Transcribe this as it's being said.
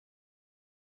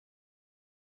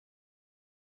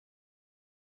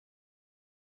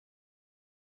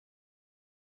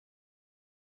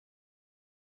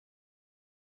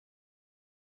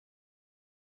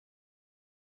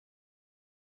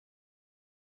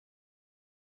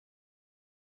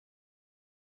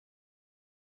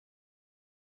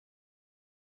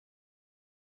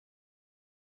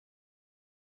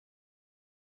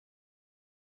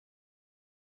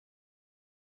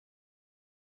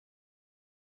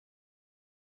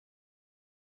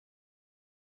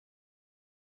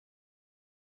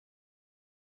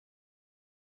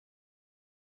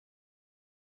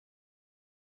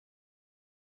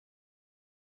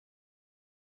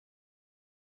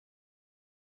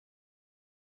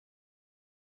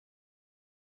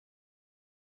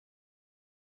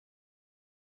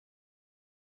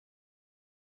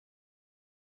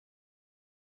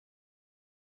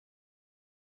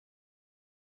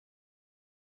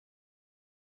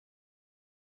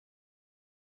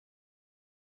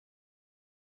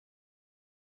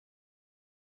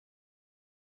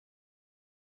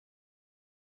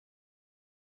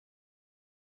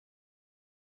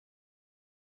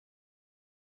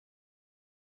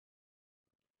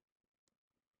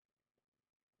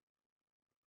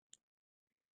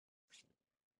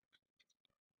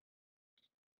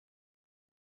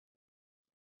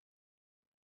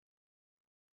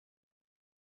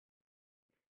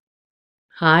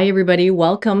Hi, everybody.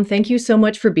 Welcome. Thank you so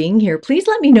much for being here. Please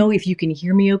let me know if you can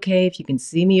hear me okay, if you can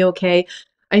see me okay.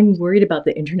 I'm worried about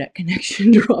the internet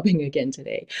connection dropping again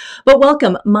today. But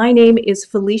welcome. My name is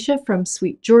Felicia from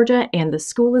Sweet Georgia and the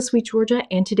School of Sweet Georgia.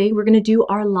 And today we're going to do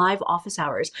our live office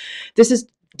hours. This is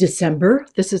December.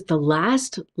 This is the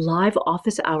last live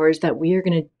office hours that we are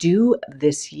going to do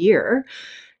this year.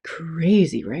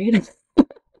 Crazy, right?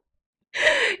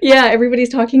 Yeah, everybody's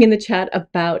talking in the chat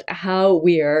about how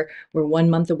we're 1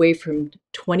 month away from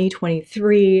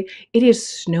 2023. It is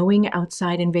snowing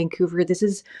outside in Vancouver. This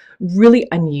is really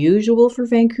unusual for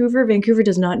Vancouver. Vancouver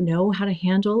does not know how to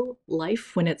handle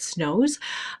life when it snows.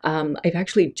 I've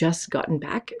actually just gotten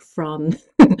back from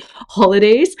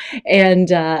holidays and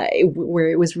where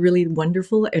it was really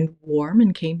wonderful and warm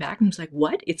and came back and was like,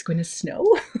 what? It's going to snow?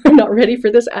 I'm not ready for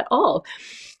this at all.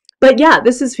 But yeah,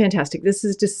 this is fantastic. This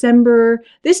is December.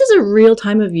 This is a real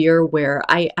time of year where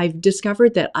I've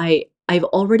discovered that I've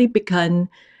already begun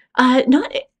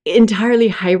not entirely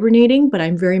hibernating, but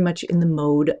I'm very much in the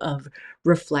mode of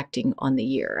reflecting on the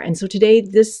year. And so today,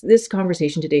 this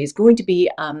conversation today is going to be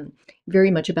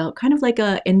very much about kind of like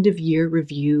a end of year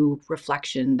review,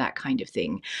 reflection, that kind of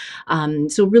thing.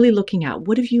 So really looking at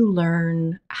what have you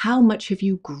learned, how much have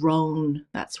you grown,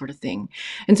 that sort of thing.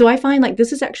 And so I find like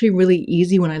this is actually really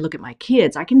easy when I look at my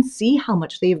kids. I can see how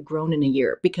much they've grown in a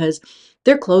year because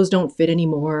their clothes don't fit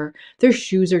anymore, their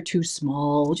shoes are too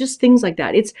small, just things like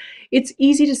that. It's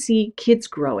easy to see kids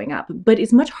growing up, but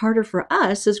it's much harder for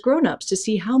us as grown-ups to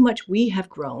see how much we have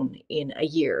grown in a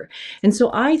year. And so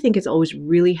I think it's always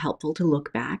really helpful to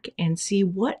look back and see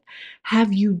what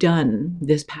have you done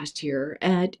this past year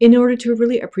in order to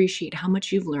really appreciate how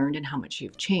much you've learned and how much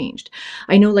you've changed.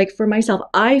 I know like for myself,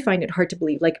 I find it hard to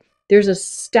believe like there's a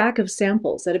stack of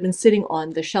samples that have been sitting on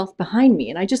the shelf behind me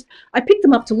and I picked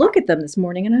them up to look at them this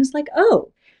morning and I was like,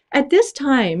 oh, at this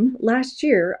time last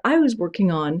year, I was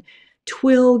working on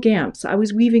twill gamps. I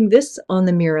was weaving this on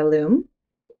the Mira loom,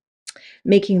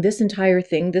 making this entire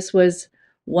thing. This was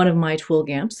one of my twill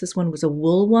gamps. This one was a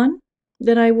wool one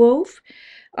that I wove.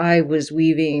 I was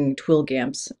weaving twill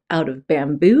gamps out of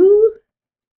bamboo.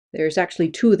 There's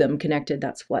actually two of them connected.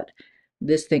 That's what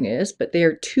this thing is. But they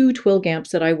are two twill gamps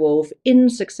that I wove in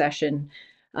succession.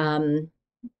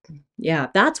 Yeah,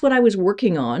 that's what I was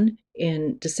working on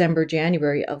in December,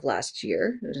 January of last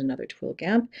year. There's another twill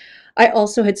gamp. I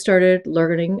also had started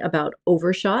learning about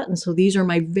overshot. And so these are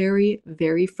my very,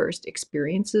 very first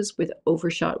experiences with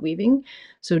overshot weaving.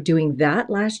 So doing that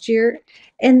last year.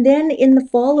 And then in the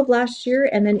fall of last year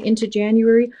and then into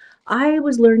January, I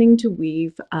was learning to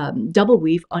weave, double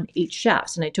weave on 8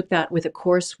 shafts. And I took that with a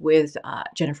course with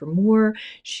Jennifer Moore.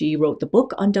 She wrote the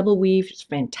book on double weave. It's a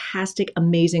fantastic,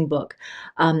 amazing book.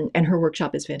 And her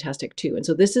workshop is fantastic too. And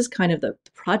so this is kind of the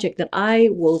project that I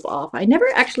wove off. I never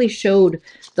actually showed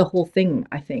the whole thing,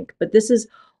 I think, but this is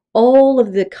all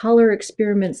of the color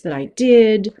experiments that I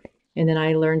did. And then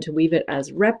I learned to weave it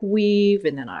as rep weave.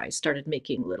 And then I started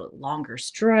making little longer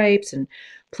stripes and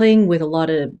playing with a lot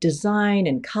of design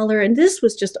and color. And this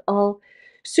was just all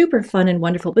super fun and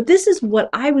wonderful. But this is what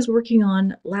I was working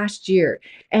on last year.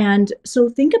 And so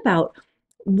think about,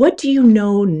 what do you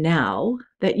know now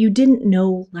that you didn't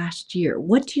know last year?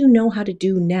 What do you know how to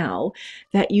do now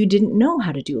that you didn't know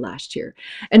how to do last year?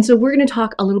 And so we're going to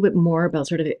talk a little bit more about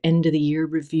sort of the end of the year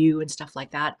review and stuff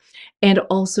like that. And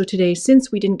also today,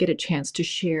 since we didn't get a chance to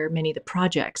share many of the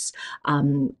projects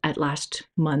at last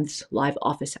month's live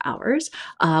office hours,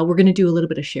 we're going to do a little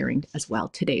bit of sharing as well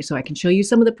today. So I can show you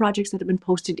some of the projects that have been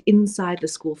posted inside the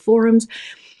school forums.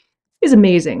 Is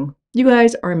amazing. You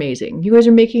guys are amazing. You guys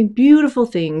are making beautiful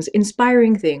things,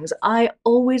 inspiring things. I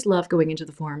always love going into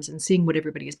the forums and seeing what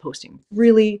everybody is posting.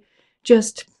 Really,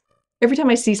 just every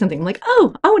time I see something, I'm like,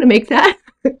 oh, I want to make that.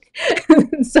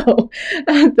 So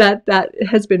that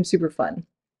has been super fun.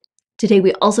 Today,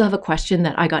 we also have a question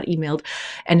that I got emailed,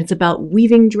 and it's about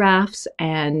weaving drafts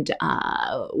and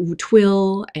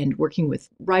twill and working with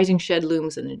rising shed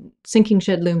looms and sinking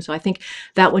shed looms. So I think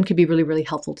that one could be really, really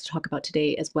helpful to talk about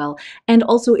today as well. And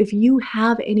also, if you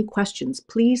have any questions,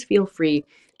 please feel free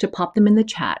to pop them in the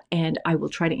chat, and I will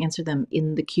try to answer them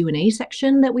in the Q&A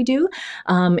section that we do.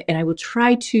 And I will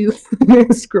try to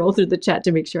scroll through the chat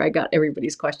to make sure I got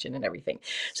everybody's question and everything.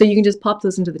 So you can just pop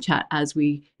those into the chat as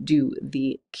we do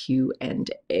the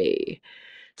Q&A.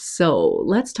 So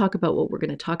let's talk about what we're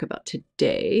going to talk about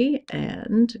today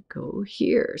and go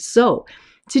here. So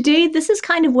today, this is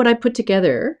kind of what I put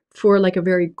together for like a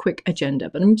very quick agenda,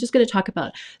 but I'm just going to talk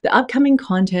about the upcoming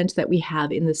content that we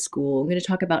have in the school. I'm going to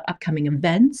talk about upcoming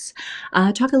events,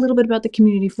 talk a little bit about the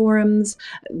community forums.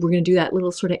 We're going to do that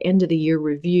little sort of end of the year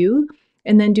review.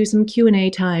 and then do some Q&A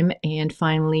time, and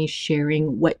finally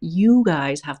sharing what you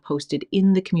guys have posted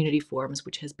in the community forums,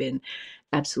 which has been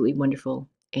absolutely wonderful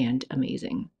and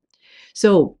amazing.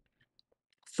 So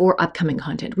for upcoming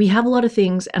content, we have a lot of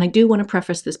things, and I do want to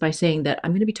preface this by saying that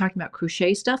I'm going to be talking about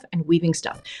crochet stuff and weaving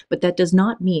stuff, but that does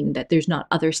not mean that there's not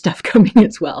other stuff coming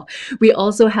as well. We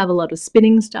also have a lot of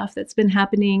spinning stuff that's been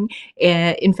happening.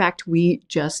 In fact, we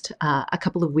just a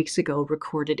couple of weeks ago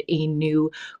recorded a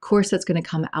new course that's going to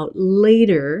come out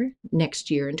later next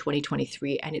year in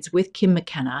 2023, and it's with Kim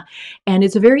McKenna, and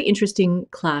it's a very interesting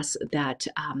class that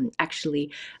actually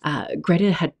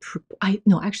Greta had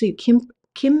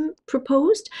Kim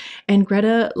proposed, and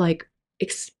Greta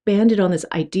expanded on this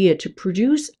idea to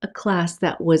produce a class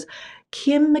that was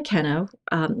Kim McKenna,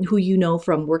 who you know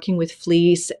from working with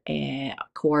fleece,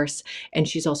 of course, and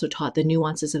she's also taught the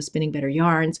nuances of spinning better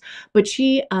yarns. But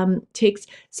she takes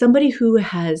somebody who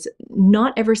has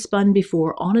not ever spun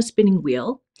before on a spinning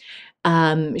wheel.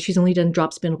 She's only done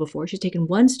drop spindle before. She's taken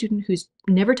one student who's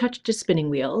never touched a spinning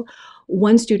wheel,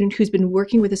 one student who's been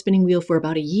working with a spinning wheel for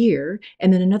about a year,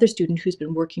 and then another student who's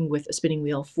been working with a spinning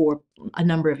wheel for a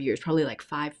number of years, probably like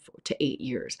 5 to 8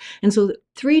 years. And so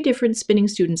 3 different spinning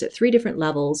students at 3 different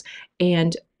levels,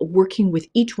 and working with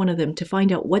each one of them to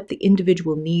find out what the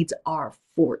individual needs are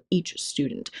for each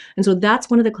student. And so that's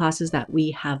one of the classes that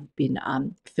we have been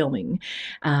filming.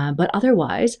 But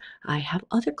otherwise, I have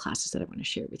other classes that I want to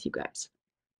share with you guys.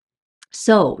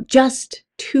 So just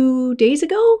 2 days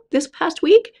ago, this past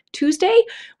week, Tuesday,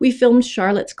 we filmed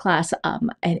Charlotte's class,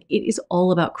 and it is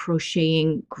all about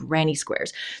crocheting granny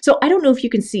squares. So I don't know if you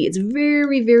can see, it's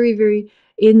very, very, very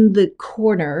in the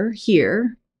corner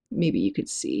here. Maybe you could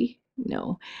see,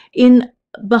 no,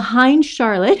 behind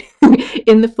Charlotte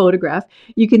in the photograph,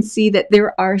 you can see that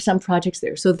there are some projects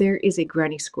there. So there is a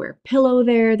granny square pillow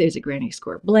there. There's a granny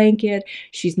square blanket.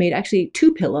 She's made actually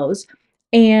 2 pillows.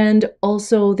 And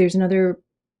also there's another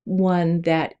one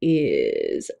that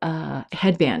is a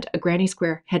headband, a granny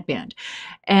square headband.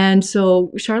 And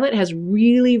so Charlotte has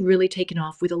really, really taken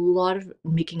off with a lot of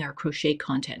making our crochet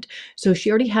content. So she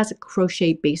already has a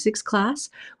crochet basics class.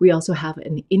 We also have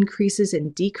an increases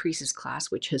and decreases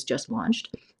class, which has just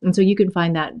launched. And so you can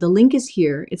find that. The link is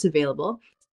here. It's available.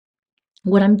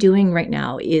 What I'm doing right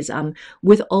now is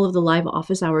with all of the live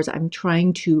office hours, I'm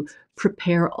trying to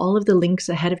prepare all of the links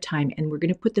ahead of time, and we're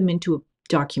going to put them into a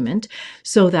document,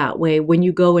 so that way when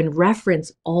you go and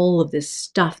reference all of this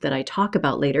stuff that I talk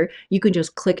about later, you can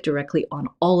just click directly on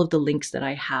all of the links that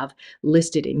I have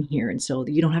listed in here. And so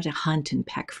you don't have to hunt and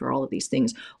peck for all of these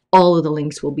things. All of the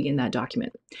links will be in that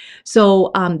document.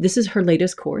 So this is her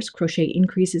latest course, Crochet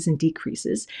Increases and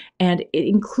Decreases, and it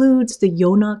includes the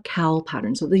Yona Cowl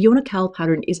pattern. So the Yona Cowl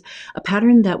pattern is a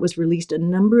pattern that was released a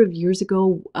number of years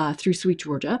ago through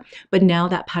SweetGeorgia, but now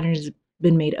that pattern has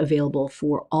been made available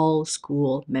for all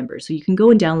school members. So you can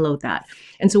go and download that.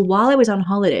 And so while I was on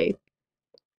holiday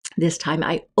this time,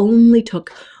 I only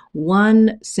took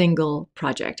one single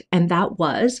project, and that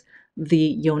was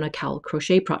the Yona Cowl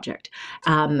crochet project.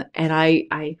 And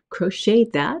I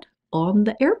crocheted that on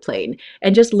the airplane,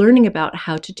 and just learning about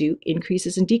how to do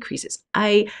increases and decreases.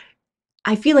 I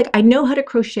feel like I know how to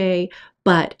crochet,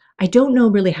 but I don't know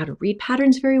really how to read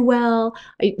patterns very well.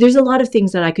 There's a lot of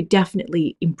things that I could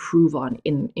definitely improve on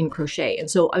in crochet. And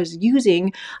so I was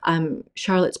using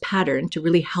Charlotte's pattern to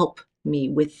really help me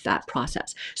with that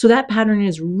process. So that pattern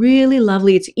is really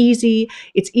lovely. It's easy.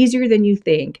 It's easier than you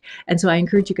think. And so I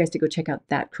encourage you guys to go check out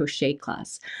that crochet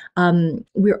class.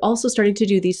 We're also starting to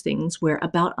do these things where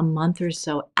about a month or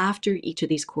so after each of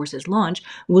these courses launch,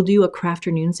 we'll do a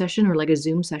crafternoon session or like a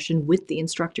Zoom session with the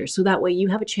instructor. So that way you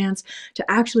have a chance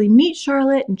to actually meet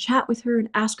Charlotte and chat with her and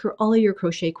ask her all of your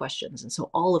crochet questions. And so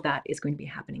all of that is going to be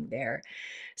happening there.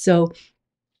 So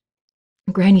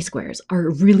granny squares are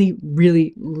a really,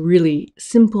 really, really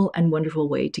simple and wonderful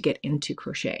way to get into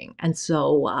crocheting. And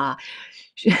so I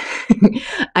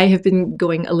have been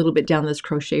going a little bit down this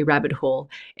crochet rabbit hole,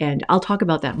 and I'll talk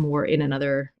about that more in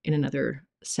another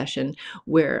session,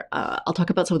 where I'll talk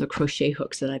about some of the crochet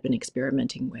hooks that I've been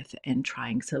experimenting with and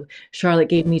trying. So Charlotte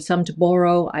gave me some to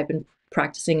borrow. I've been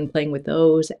practicing and playing with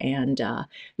those, and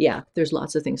yeah, there's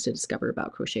lots of things to discover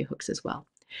about crochet hooks as well.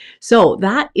 So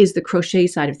that is the crochet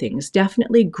side of things,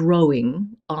 definitely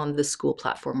growing on the school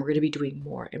platform. We're going to be doing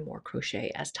more and more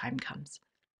crochet as time comes.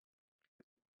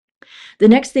 The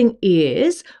next thing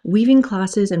is weaving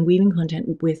classes and weaving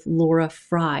content with Laura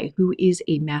Fry, who is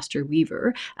a master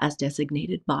weaver as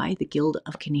designated by the Guild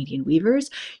of Canadian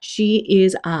Weavers. She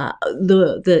is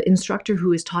the instructor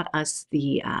who has taught us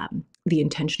the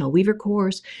intentional weaver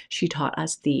course. She taught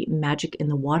us the magic in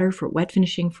the water for wet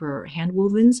finishing for hand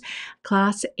wovens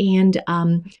class, and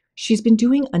she's been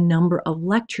doing a number of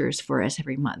lectures for us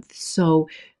every month. So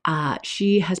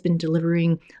she has been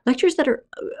delivering lectures that are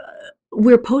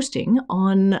we're posting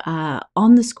on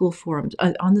the school forums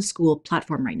on the school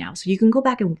platform right now. So you can go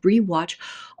back and rewatch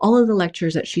all of the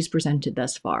lectures that she's presented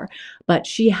thus far. But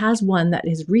she has one that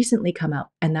has recently come out,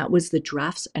 and that was the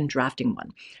drafts and drafting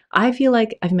one. I feel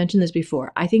like I've mentioned this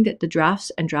before. I think that the drafts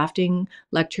and drafting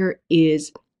lecture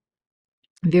is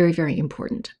very, very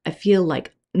important. I feel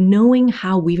like knowing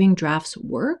how weaving drafts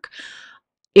work,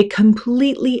 it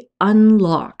completely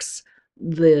unlocks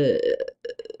the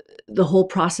the whole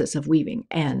process of weaving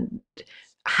and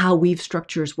how weave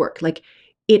structures work. Like,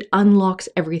 it unlocks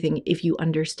everything if you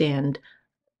understand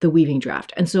the weaving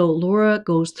draft. And so Laura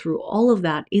goes through all of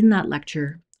that in that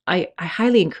lecture. I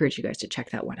highly encourage you guys to check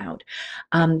that one out.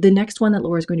 The next one that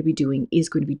Laura is going to be doing is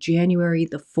going to be January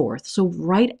the 4th. So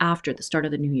right after the start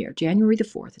of the new year, January the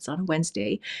 4th, it's on a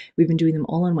Wednesday. We've been doing them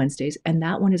all on Wednesdays. And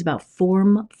that one is about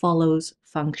form follows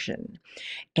function.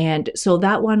 And so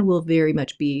that one will very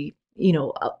much be,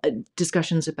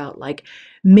 discussions about like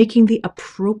making the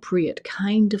appropriate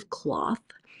kind of cloth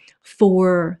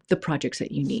for the projects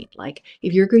that you need. Like,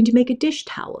 if you're going to make a dish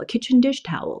towel, a kitchen dish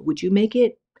towel, would you make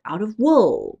it out of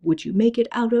wool? Would you make it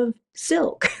out of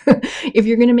silk? If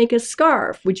you're going to make a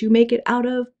scarf, would you make it out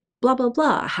of blah, blah,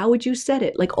 blah? How would you set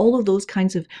it? Like, all of those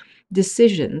kinds of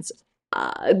decisions,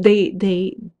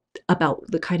 they about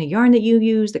the kind of yarn that you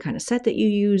use, the kind of set that you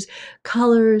use,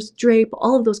 colors, drape,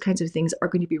 all of those kinds of things are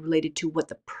going to be related to what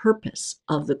the purpose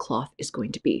of the cloth is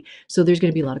going to be. So there's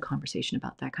going to be a lot of conversation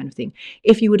about that kind of thing.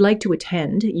 If you would like to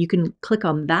attend, you can click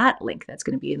on that link that's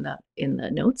going to be in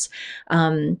the notes.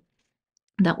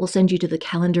 That will send you to the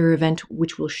calendar event,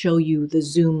 which will show you the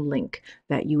Zoom link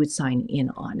that you would sign in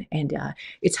on. And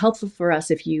it's helpful for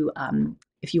us if you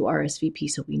RSVP,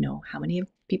 so we know how many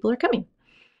people are coming.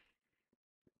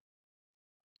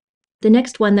 The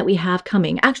next one that we have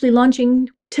coming, actually launching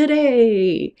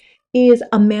today, is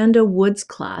Amanda Wood's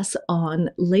class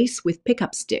on lace with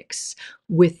pickup sticks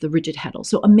with the rigid heddle.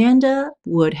 So Amanda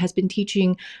Wood has been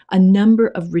teaching a number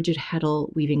of rigid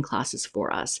heddle weaving classes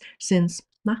for us since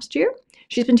last year.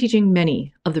 She's been teaching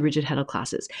many of the rigid heddle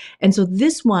classes. And so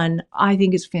this one I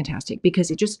think is fantastic because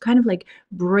it just kind of like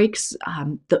breaks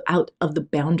out of the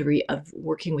boundary of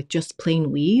working with just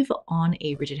plain weave on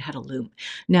a rigid heddle loom.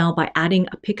 Now, by adding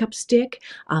a pickup stick,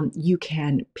 you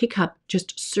can pick up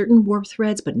just certain warp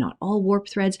threads, but not all warp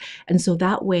threads. And so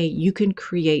that way you can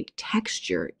create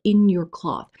texture in your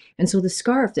cloth. And so the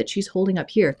scarf that she's holding up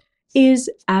here is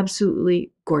absolutely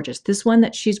gorgeous. This one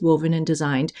that she's woven and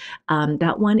designed,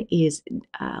 that one is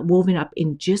woven up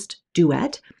in just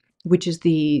Duet, which is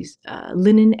the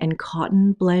linen and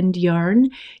cotton blend yarn.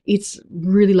 It's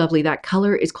really lovely. That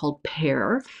color is called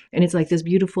Pear, and it's like this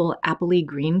beautiful appley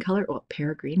green color, or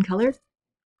pear green color.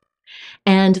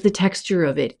 And the texture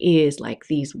of it is like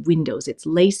these windows. It's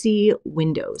lacy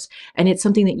windows. And it's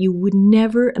something that you would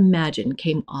never imagine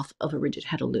came off of a rigid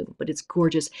heddle loom, but it's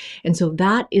gorgeous. And so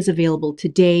that is available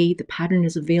today. The pattern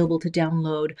is available to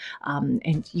download.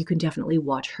 And you can definitely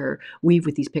watch her weave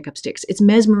with these pickup sticks. It's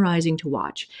mesmerizing to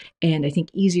watch, and I think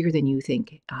easier than you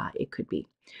think it could be.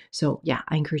 So yeah,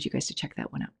 I encourage you guys to check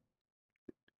that one out.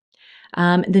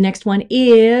 The next one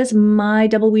is my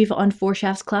double weave on 4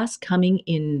 shafts class coming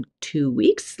in 2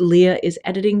 weeks. Leah is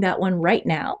editing that one right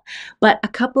now. But a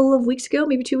couple of weeks ago,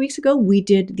 maybe 2 weeks ago, we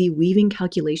did the weaving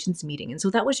calculations meeting. And so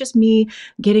that was just me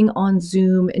getting on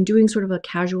Zoom and doing sort of a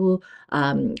casual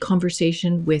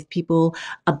conversation with people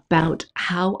about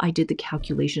how I did the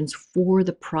calculations for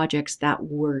the projects that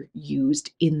were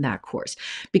used in that course.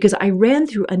 Because I ran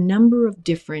through a number of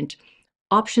different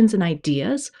options and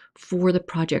ideas for the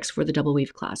projects for the double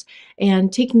weave class,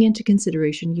 and taking into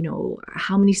consideration,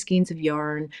 how many skeins of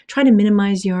yarn, trying to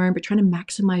minimize yarn, but trying to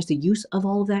maximize the use of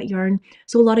all of that yarn.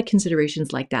 So a lot of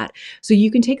considerations like that. So you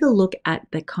can take a look at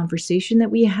the conversation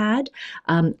that we had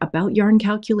about yarn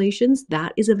calculations.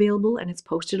 That is available and it's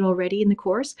posted already in the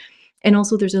course. And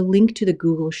also there's a link to the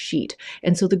Google Sheet.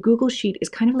 And so the Google Sheet is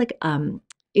kind of like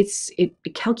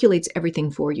it calculates everything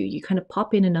for you. You kind of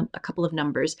pop in a couple of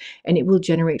numbers and it will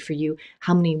generate for you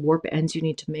how many warp ends you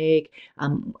need to make,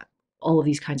 all of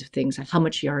these kinds of things, how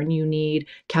much yarn you need,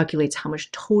 calculates how much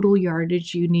total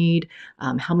yardage you need,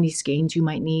 how many skeins you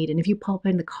might need. And if you pop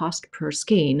in the cost per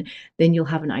skein, then you'll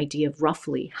have an idea of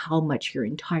roughly how much your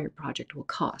entire project will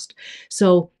cost.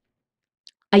 So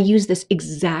I use this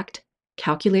exact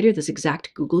calculator, this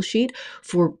exact Google Sheet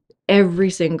for every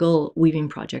single weaving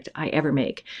project I ever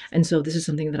make. And so this is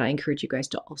something that I encourage you guys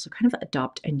to also kind of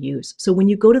adopt and use. So when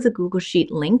you go to the Google Sheet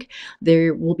link,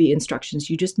 there will be instructions.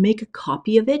 You just make a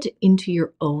copy of it into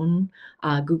your own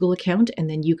Google account, and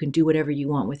then you can do whatever you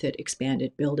want with it, expand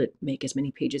it, build it, make as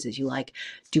many pages as you like,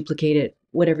 duplicate it,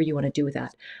 whatever you want to do with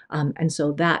that. And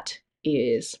so that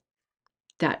is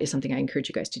something I encourage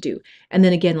you guys to do. And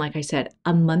then again, like I said,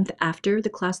 a month after the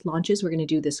class launches, we're going to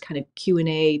do this kind of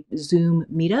Q&A Zoom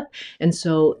meetup. And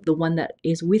so the one that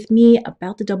is with me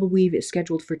about the double weave is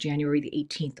scheduled for January the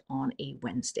 18th on a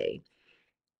Wednesday.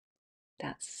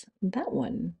 That's that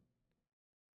one.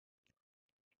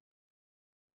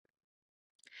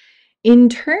 In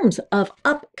terms of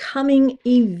upcoming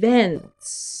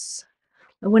events,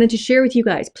 I wanted to share with you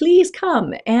guys, please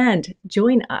come and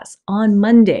join us on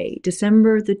Monday,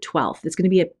 December the 12th. It's going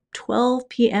to be at 12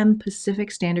 p.m.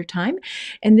 Pacific Standard Time,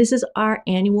 and this is our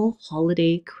annual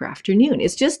holiday crafternoon.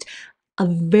 It's just a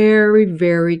very,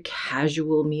 very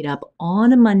casual meetup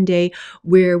on a Monday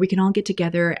where we can all get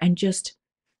together and just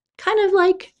kind of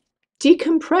like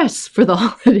decompress for the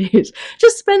holidays.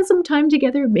 Just spend some time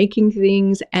together making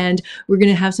things, and we're going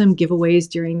to have some giveaways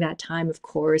during that time, of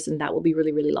course, and that will be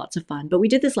really, really lots of fun. But we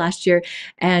did this last year,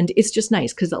 and it's just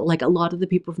nice because like a lot of the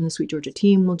people from the Sweet Georgia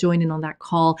team will join in on that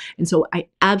call. And so I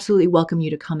absolutely welcome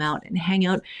you to come out and hang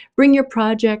out, bring your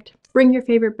project, bring your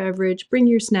favorite beverage, bring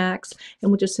your snacks,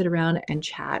 and we'll just sit around and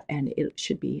chat, and it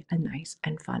should be a nice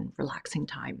and fun, relaxing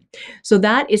time. So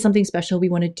that is something special we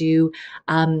want to do.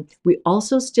 We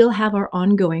also still have our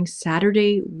ongoing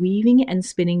Saturday weaving and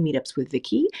spinning meetups with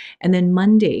Vicky. And then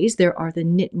Mondays, there are the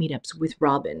knit meetups with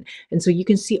Robin. And so you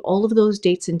can see all of those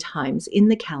dates and times in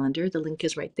the calendar. The link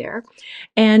is right there.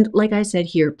 And like I said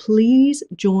here, please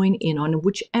join in on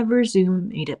whichever Zoom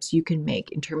meetups you can make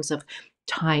in terms of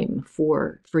time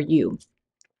for you.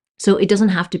 So it doesn't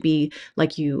have to be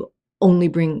like you only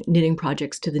bring knitting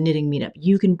projects to the knitting meetup.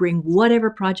 You can bring whatever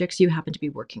projects you happen to be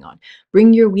working on.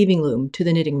 Bring your weaving loom to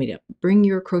the knitting meetup. Bring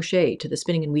your crochet to the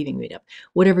spinning and weaving meetup.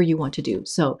 Whatever you want to do.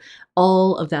 So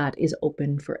all of that is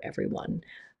open for everyone.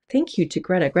 Thank you to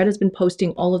Greta. Greta's been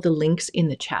posting all of the links in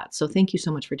the chat. So thank you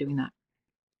so much for doing that.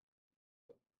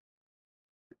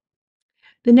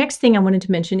 The next thing I wanted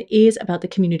to mention is about the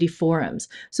community forums.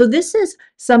 So this is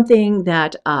something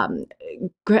that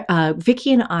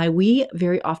Vicky and I, we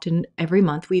very often, every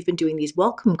month, we've been doing these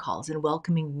welcome calls and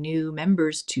welcoming new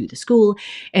members to the school.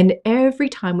 And every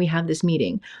time we have this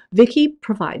meeting, Vicky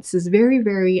provides this very,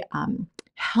 very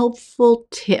helpful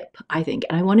tip, I think.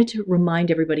 And I wanted to remind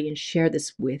everybody and share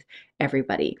this with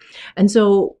everybody. And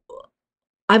so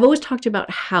I've always talked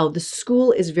about how the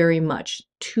school is very much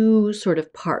two sort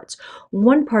of parts.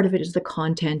 One part of it is the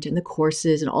content and the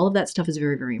courses, and all of that stuff is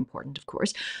very, very important, of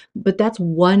course, but that's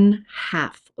one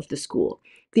half of the school.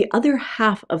 The other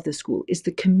half of the school is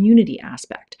the community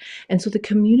aspect. And so the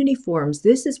community forums,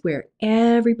 this is where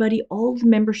everybody, all the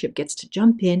membership gets to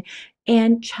jump in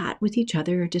and chat with each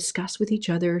other, discuss with each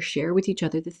other, share with each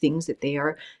other the things that they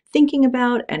are thinking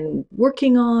about and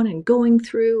working on and going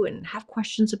through and have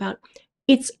questions about.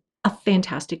 It's a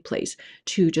fantastic place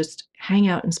to just hang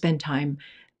out and spend time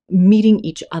meeting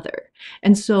each other.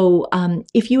 And so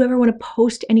if you ever want to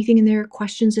post anything in there,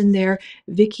 questions in there,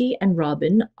 Vicky and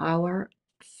Robin, our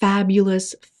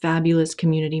fabulous, fabulous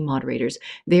community moderators,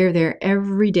 they're there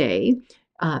every day.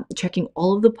 Checking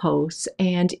all of the posts,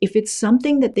 and if it's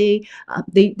something that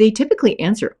they typically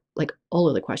answer like all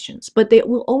of the questions, but they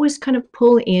will always kind of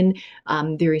pull in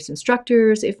various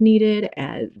instructors if needed,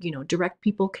 and direct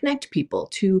people, connect people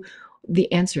to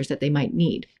the answers that they might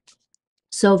need.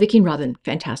 So Vicky and Robin,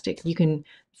 fantastic. You can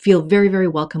feel very, very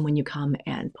welcome when you come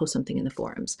and post something in the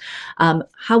forums.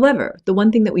 However, the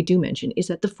one thing that we do mention is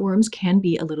that the forums can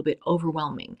be a little bit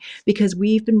overwhelming because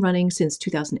we've been running since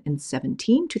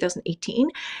 2017, 2018.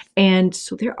 And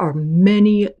so there are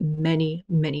many, many,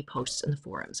 many posts in the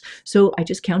forums. So I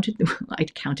just counted,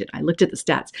 I looked at the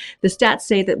stats. The stats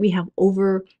say that we have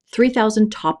over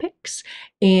 3,000 topics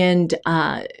and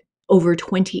over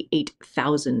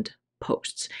 28,000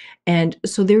 posts. And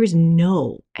so there is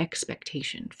no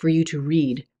expectation for you to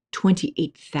read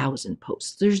 28,000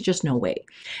 posts. There's just no way.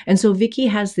 And so Vicky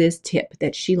has this tip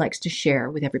that she likes to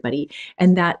share with everybody.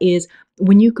 And that is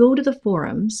when you go to the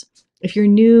forums, if you're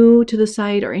new to the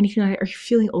site or anything like that, or you're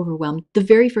feeling overwhelmed, the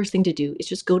very first thing to do is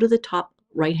just go to the top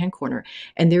right-hand corner.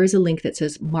 And there is a link that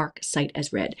says mark site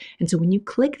as read. And so when you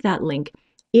click that link,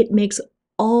 it makes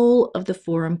all of the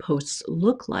forum posts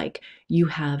look like you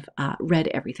have read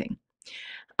everything.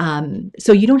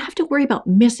 So you don't have to worry about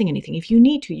missing anything. If you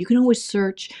need to, you can always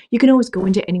search. You can always go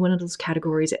into any one of those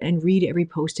categories and read every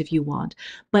post if you want.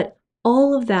 But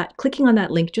all of that, clicking on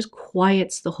that link just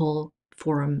quiets the whole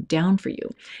forum down for you.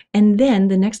 And then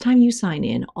the next time you sign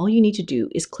in, all you need to do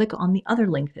is click on the other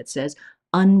link that says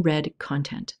unread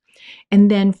content. And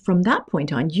then from that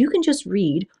point on, you can just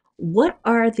read what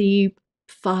are the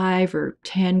 5 or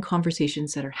 10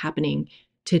 conversations that are happening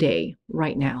today,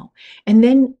 right now. And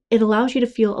then it allows you to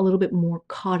feel a little bit more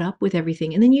caught up with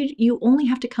everything. And then you only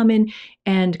have to come in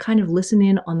and kind of listen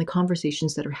in on the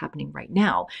conversations that are happening right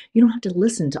now. You don't have to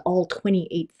listen to all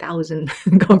 28,000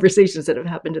 conversations that have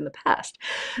happened in the past.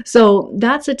 So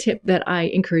that's a tip that I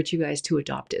encourage you guys to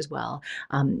adopt as well.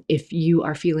 If you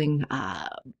are feeling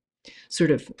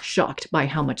sort of shocked by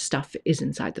how much stuff is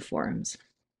inside the forums.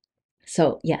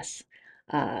 So yes,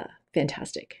 uh,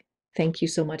 fantastic. Thank you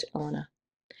so much, Elena.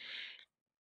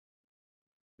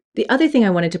 The other thing I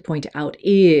wanted to point out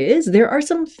is there are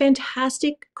some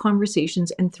fantastic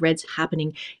conversations and threads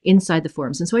happening inside the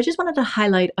forums. And so I just wanted to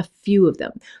highlight a few of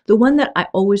them. The one that I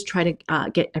always try to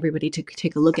get everybody to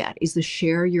take a look at is the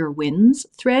Share Your Wins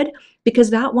thread,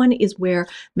 because that one is where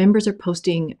members are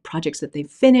posting projects that they've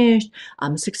finished,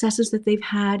 successes that they've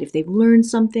had, if they've learned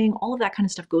something, all of that kind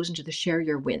of stuff goes into the Share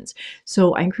Your Wins.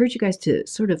 So I encourage you guys to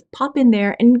sort of pop in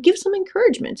there and give some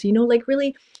encouragement, like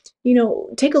really,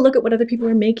 take a look at what other people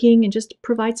are making and just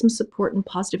provide some support and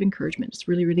positive encouragement. It's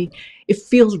really, really, it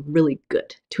feels really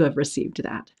good to have received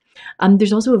that.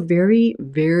 There's also a very,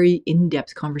 very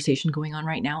in-depth conversation going on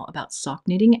right now about sock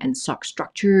knitting and sock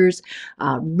structures,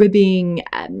 ribbing.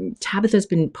 Tabitha's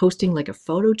been posting like a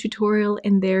photo tutorial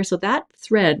in there. So that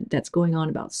thread that's going on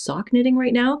about sock knitting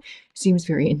right now seems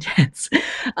very intense.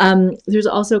 There's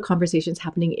also conversations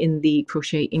happening in the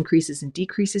crochet increases and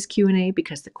decreases Q&A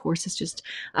because the course has just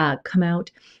come out.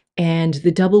 And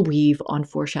the double weave on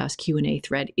Four Shafts Q&A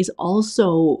thread is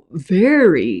also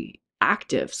very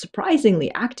active,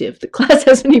 surprisingly active. The class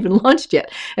hasn't even launched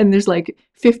yet, and there's like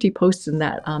 50 posts in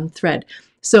that thread.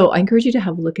 So I encourage you to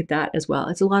have a look at that as well.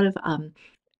 It's a lot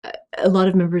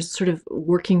of members sort of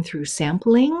working through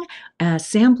sampling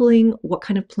what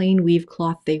kind of plain weave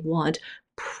cloth they want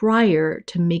prior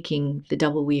to making the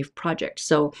double weave project.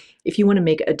 So if you want to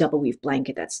make a double weave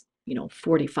blanket that's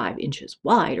 45 inches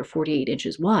wide or 48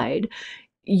 inches wide,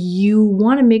 you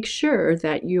want to make sure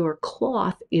that your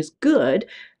cloth is good.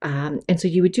 And so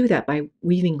you would do that by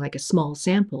weaving like a small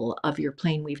sample of your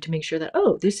plain weave to make sure that,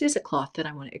 oh, this is a cloth that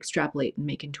I want to extrapolate and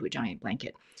make into a giant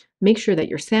blanket. Make sure that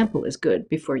your sample is good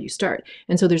before you start.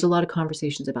 And so there's a lot of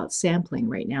conversations about sampling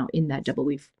right now in that double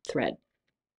weave thread.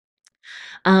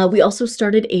 We also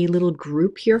started a little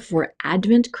group here for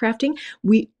Advent crafting.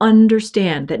 We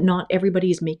understand that not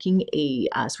everybody is making a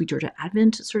Sweet Georgia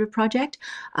Advent sort of project,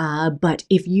 but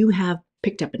if you have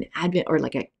picked up an Advent or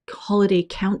like a holiday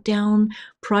countdown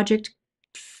project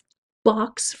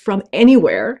box from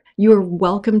anywhere, you are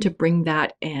welcome to bring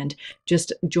that and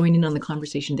just join in on the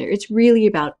conversation there. It's really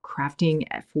about crafting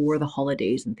for the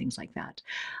holidays and things like that.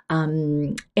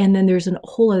 And then there's a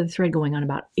whole other thread going on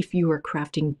about if you are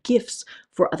crafting gifts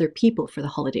for other people for the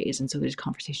holidays. And so there's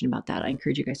conversation about that. I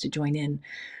encourage you guys to join in.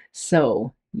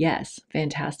 So yes,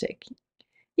 fantastic.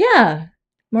 Yeah,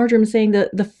 Marjoram saying that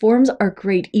the forms are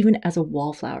great even as a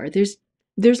wallflower.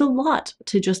 There's a lot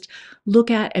to just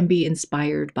look at and be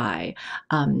inspired by.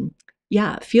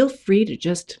 Yeah, feel free to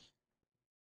just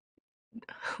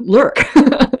lurk.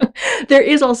 There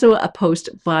is also a post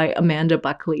by Amanda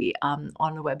Buckley on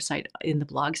the website in the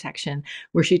blog section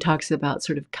where she talks about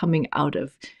sort of coming out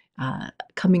of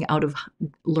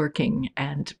lurking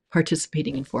and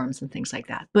participating in forums and things like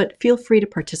that. But feel free to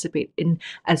participate in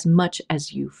as much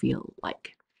as you feel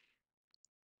like.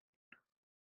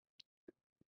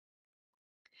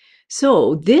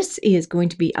 So this is going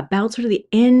to be about sort of the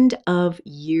end of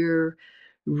year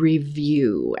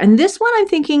review. And this one, I'm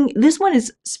thinking, this one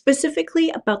is specifically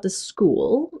about the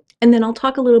school. And then I'll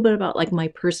talk a little bit about like my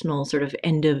personal sort of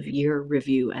end of year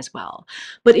review as well.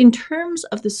 But in terms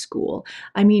of the school,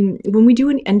 I mean, when we do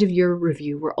an end of year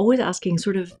review, we're always asking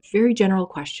sort of very general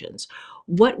questions.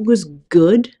 What was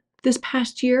good this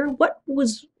past year?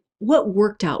 What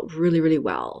worked out really, really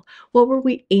well? What were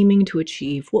we aiming to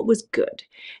achieve? What was good?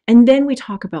 And then we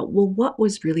talk about, well, what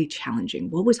was really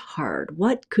challenging? What was hard?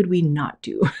 What could we not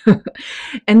do?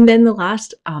 And then the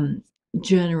last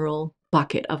general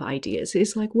bucket of ideas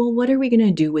is like, well, what are we going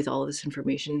to do with all of this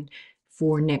information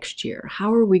for next year?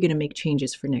 How are we going to make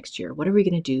changes for next year? What are we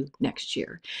going to do next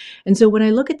year? And so when I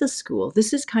look at the school,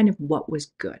 this is kind of what was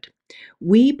good.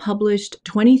 We published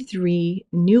 23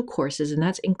 new courses, and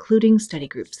that's including study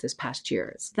groups this past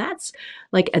year. So that's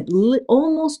like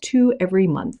almost 2 every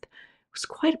month. It was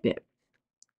quite a bit.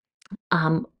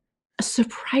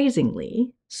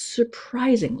 Surprisingly,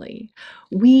 surprisingly,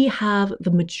 we have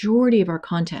the majority of our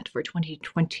content for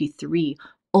 2023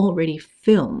 already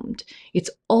filmed. It's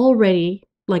already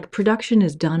like production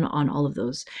is done on all of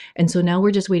those. And so now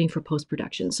we're just waiting for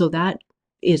post-production. So that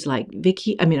is like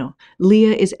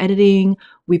Leah is editing.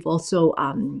 We've also,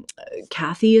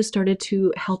 Kathy has started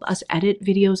to help us edit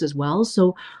videos as well.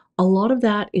 So a lot of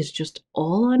that is just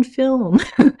all on film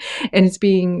and it's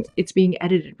being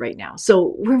edited right now.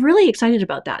 So we're really excited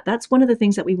about that. That's one of the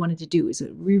things that we wanted to do is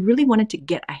that we really wanted to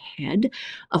get ahead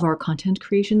of our content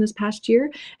creation this past year.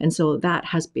 And so that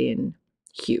has been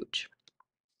huge.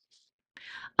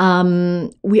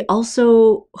 We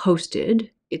also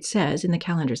hosted, it says in the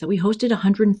calendars that we hosted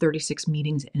 136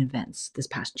 meetings and events this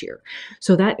past year.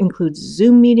 So that includes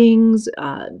Zoom meetings,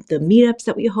 the meetups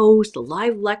that we host, the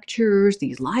live lectures,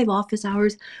 these live office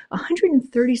hours,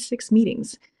 136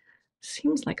 meetings.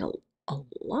 Seems like a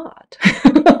lot.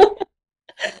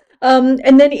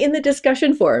 And then in the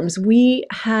discussion forums, we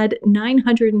had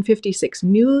 956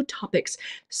 new topics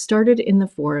started in the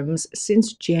forums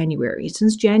since January.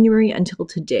 Since January until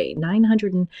today,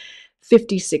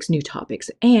 956 new topics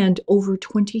and over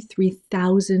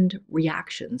 23,000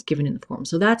 reactions given in the forum.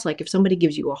 So that's like if somebody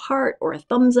gives you a heart or a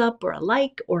thumbs up or a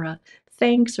like or a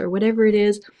thanks or whatever it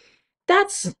is,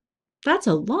 that's that's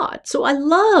a lot. So I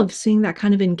love seeing that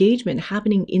kind of engagement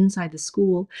happening inside the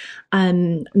school.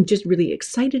 I'm just really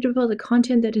excited about the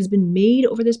content that has been made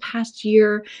over this past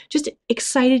year. Just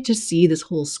excited to see this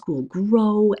whole school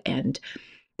grow and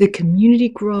the community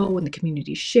grow and the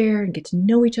community share and get to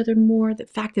know each other more. The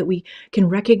fact that we can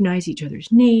recognize each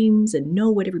other's names and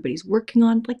know what everybody's working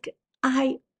on. Like,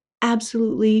 I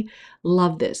absolutely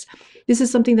love this. This is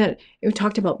something that we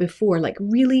talked about before, like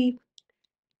really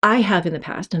I have in the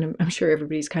past, and I'm sure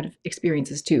everybody's kind of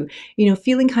experiences too,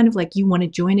 feeling kind of like you want to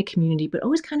join a community, but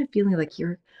always kind of feeling like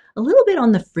you're a little bit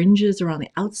on the fringes or on the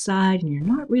outside and you're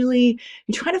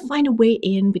trying to find a way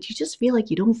in, but you just feel like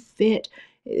you don't fit.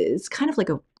 It's kind of like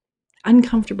a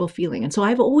uncomfortable feeling. And so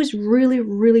I've always really,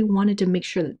 really wanted to make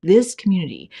sure that this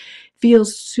community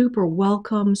feels super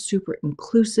welcome, super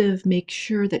inclusive, make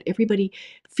sure that everybody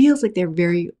feels like they're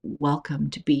very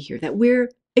welcome to be here, that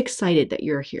we're excited that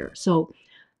you're here. So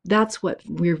that's what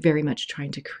we're very much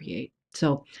trying to create.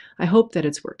 So I hope that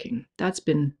it's working. That's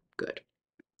been good.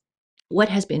 What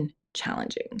has been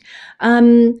challenging? A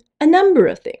number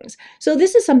of things. So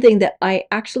this is something that I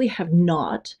actually have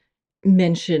not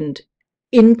mentioned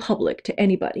in public to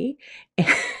anybody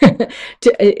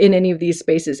in any of these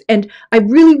spaces. And I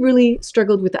really, really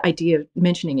struggled with the idea of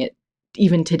mentioning it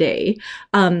even today,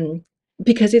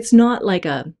 because it's not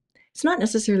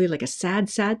necessarily like a sad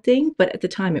thing, but at the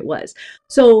time it was.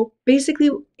 So basically,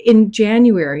 in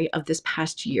January of this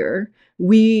past year,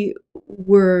 we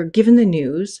were given the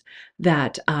news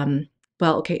that,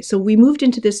 so we moved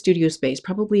into this studio space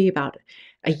probably about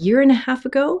a year and a half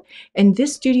ago, and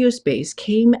this studio space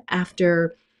came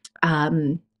after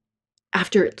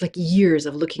like years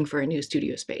of looking for a new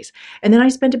studio space. And then I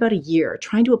spent about a year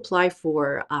trying to apply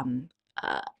for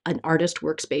an artist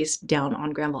workspace down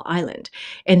on Granville Island.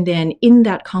 And then in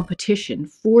that competition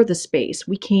for the space,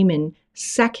 we came in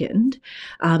second.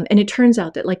 And it turns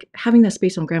out that like having that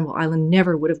space on Granville Island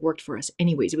never would have worked for us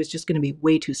anyways. It was just going to be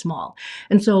way too small.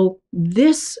 And so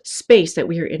this space that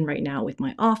we are in right now with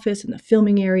my office and the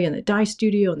filming area and the dye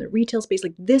studio and the retail space,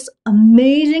 like this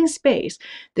amazing space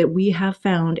that we have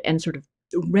found and sort of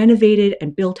renovated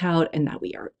and built out and that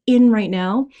we are in right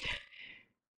now,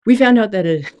 we found out that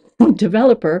a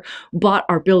developer bought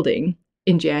our building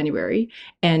in January,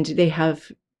 and they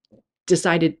have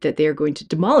decided that they are going to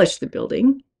demolish the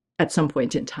building at some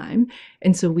point in time.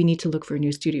 And so we need to look for a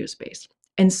new studio space.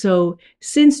 And so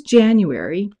since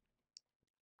January,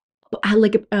 I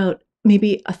like about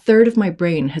maybe a third of my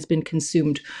brain has been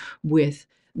consumed with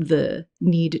the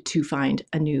need to find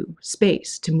a new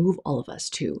space to move all of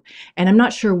us to. And I'm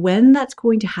not sure when that's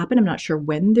going to happen. I'm not sure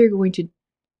when they're going to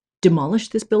demolish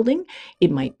this building.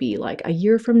 It might be like a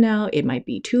year from now. It might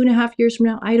be 2.5 years from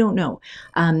now. I don't know.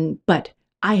 But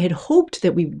I had hoped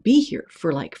that we would be here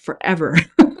for like forever.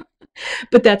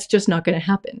 But that's just not going to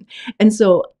happen. And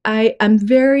so I'm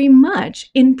very much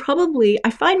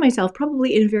I find myself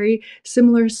probably in a very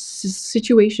similar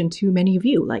situation to many of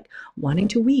you, like wanting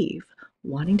to weave,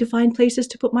 wanting to find places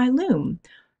to put my loom,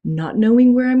 not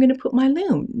knowing where I'm going to put my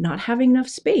loom, not having enough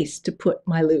space to put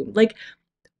my loom. Like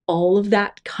all of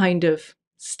that kind of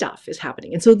stuff is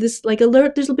happening. And so this like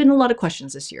alert, there's been a lot of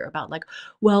questions this year about like,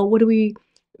 well,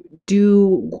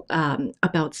 do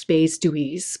about space? Do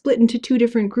we split into two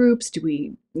different groups? Do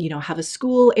we, have a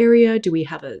school area? Do we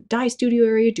have a dye studio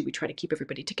area? Do we try to keep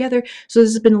everybody together? So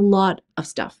this has been a lot of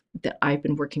stuff that I've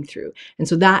been working through. And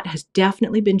so that has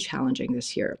definitely been challenging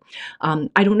this year.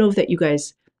 I don't know if that you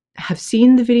guys have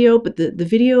seen the video, but the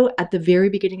video at the very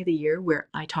beginning of the year where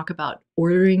I talk about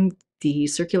ordering the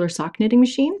circular sock knitting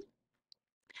machine,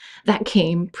 that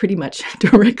came pretty much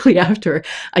directly after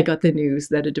I got the news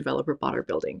that a developer bought our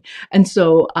building. And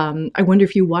so I wonder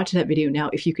if you watch that video now,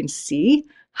 if you can see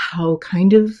how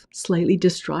kind of slightly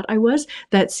distraught I was.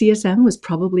 That CSM was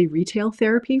probably retail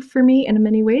therapy for me in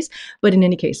many ways. But in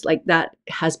any case, like that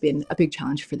has been a big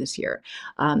challenge for this year.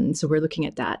 So we're looking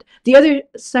at that. The other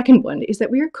second one is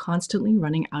that we are constantly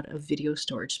running out of video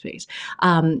storage space.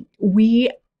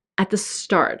 We at the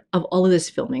start of all of this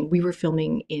filming, we were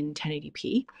filming in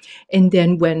 1080p. And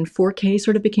then when 4K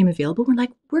sort of became available, we're like,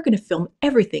 we're going to film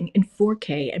everything in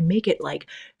 4K and make it like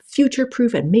future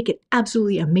proof and make it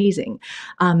absolutely amazing.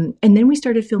 And then we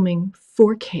started filming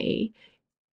 4K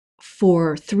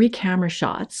for 3 camera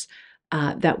shots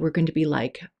that were going to be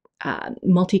like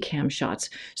multicam shots.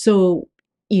 So,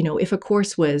 if a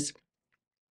course was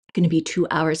going to be 2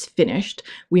 hours finished,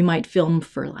 we might film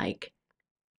for like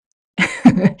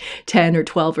 10 or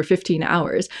 12 or 15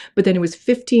 hours, but then it was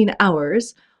 15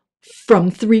 hours from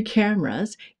 3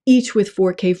 cameras, each with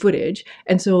 4K footage.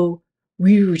 And so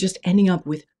we were just ending up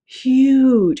with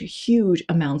huge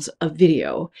amounts of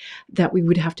video that we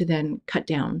would have to then cut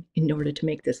down in order to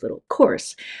make this little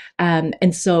course. And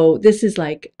so this is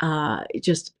like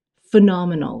just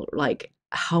phenomenal, like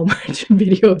how much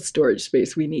video storage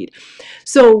space we need.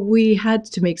 So we had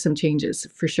to make some changes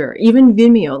for sure. Even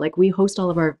Vimeo, like we host all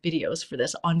of our videos for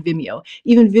this on Vimeo.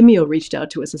 Even Vimeo reached out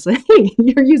to us and said, hey,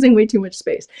 you're using way too much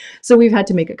space. So we've had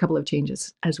to make a couple of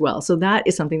changes as well. So that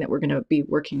is something that we're going to be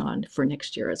working on for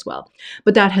next year as well.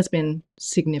 But that has been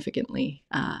significantly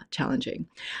challenging.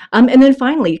 And then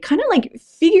finally, kind of like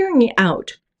figuring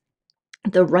out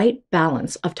the right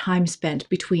balance of time spent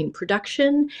between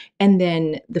production and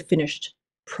then the finished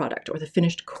product or the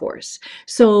finished course.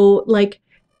 So like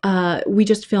we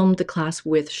just filmed the class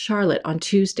with Charlotte on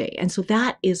Tuesday. And so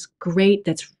that is great.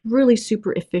 That's really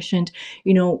super efficient.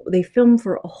 They film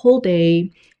for a whole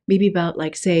day, maybe about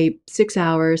like say 6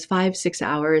 hours, 5-6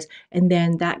 hours, and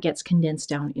then that gets condensed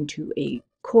down into a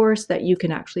course that you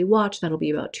can actually watch. That'll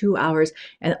be about 2 hours,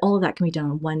 and all of that can be done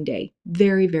in one day.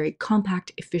 Very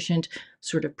compact, efficient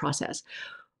sort of process.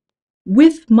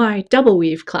 With my double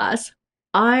weave class,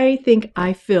 I think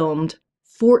I filmed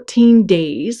 14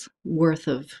 days worth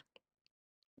of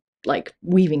like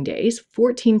weaving days,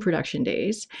 14 production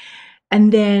days.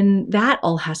 And then that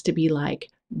all has to be like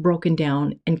broken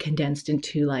down and condensed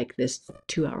into like this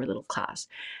 2-hour little class.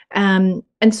 And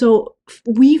so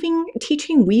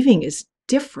teaching weaving is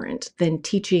different than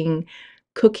teaching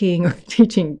cooking or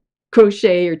teaching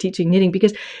crochet or teaching knitting,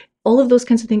 because all of those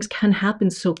kinds of things can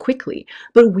happen so quickly.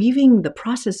 But weaving, the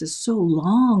process is so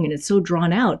long and it's so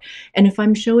drawn out. And if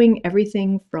I'm showing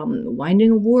everything from winding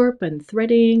a warp and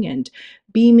threading and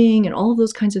beaming and all of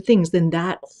those kinds of things, then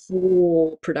that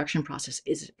whole production process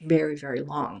is very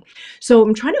long. So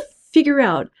I'm trying to figure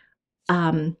out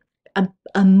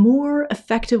a more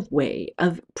effective way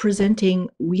of presenting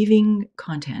weaving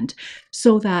content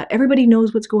so that everybody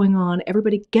knows what's going on,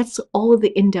 everybody gets all of the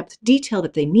in-depth detail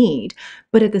that they need,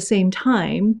 but at the same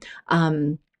time,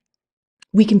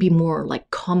 we can be more like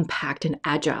compact and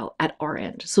agile at our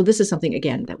end. So this is something,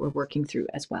 again, that we're working through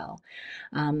as well.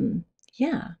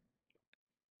 Yeah.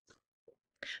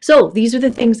 So these are the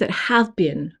things that have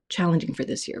been challenging for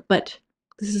this year, but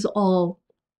this is all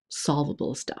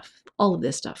solvable stuff. All of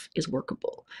this stuff is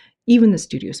workable, even the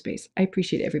studio space. I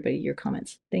appreciate everybody, your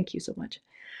comments. Thank you so much.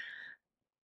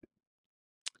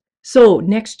 So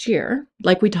next year,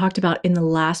 like we talked about in the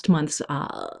last month's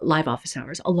live office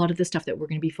hours, a lot of the stuff that we're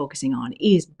going to be focusing on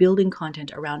is building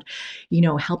content around,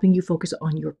 helping you focus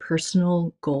on your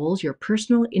personal goals, your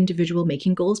personal individual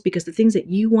making goals, because the things that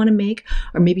you want to make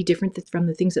are maybe different from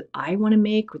the things that I want to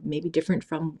make, maybe different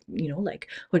from, like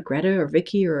what Greta or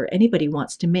Vicky or anybody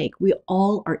wants to make. We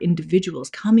all are individuals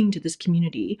coming to this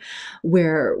community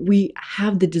where we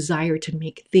have the desire to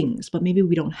make things, but maybe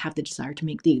we don't have the desire to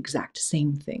make the exact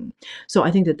same thing. So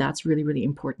I think that that's really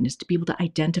important, is to be able to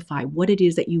identify what it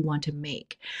is that you want to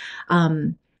make.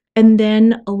 And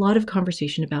then a lot of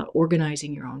conversation about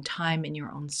organizing your own time and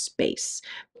your own space,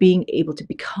 being able to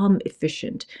become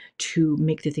efficient to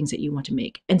make the things that you want to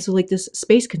make. And so like this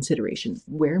space consideration,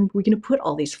 where are we going to put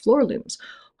all these floor looms?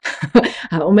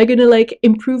 How am I going to like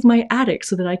improve my attic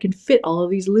so that I can fit all of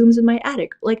these looms in my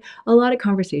attic? Like a lot of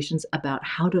conversations about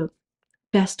how to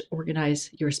best organize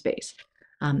your space.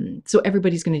 So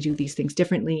everybody's going to do these things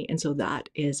differently, and so that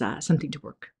is something to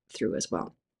work through as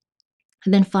well.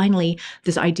 And then finally,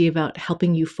 this idea about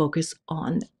helping you focus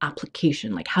on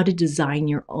application, like how to design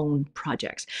your own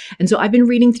projects. And so I've been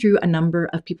reading through a number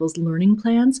of people's learning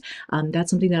plans. That's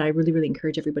something that I really, really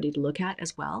encourage everybody to look at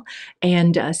as well.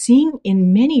 And seeing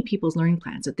in many people's learning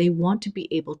plans that they want to be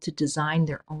able to design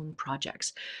their own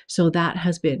projects. So that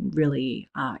has been really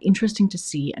interesting to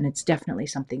see, and it's definitely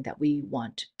something that we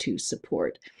want to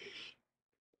support.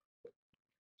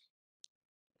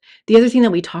 The other thing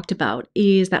that we talked about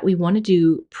is that we want to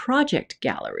do project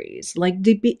galleries, like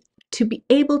to be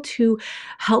able to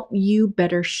help you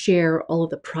better share all of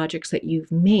the projects that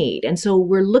you've made. And so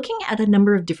we're looking at a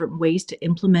number of different ways to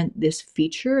implement this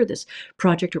feature, this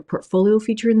project or portfolio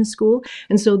feature in the school.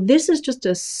 And so this is just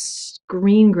a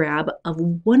screen grab of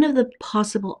one of the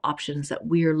possible options that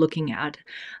we are looking at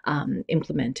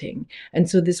implementing. And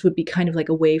so this would be kind of like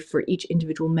a way for each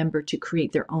individual member to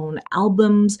create their own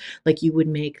albums, like you would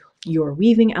make your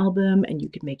weaving album, and you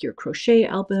could make your crochet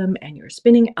album and your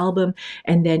spinning album.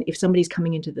 And then if somebody's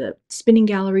coming into the spinning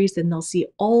galleries, then they'll see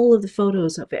all of the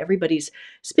photos of everybody's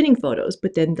spinning photos,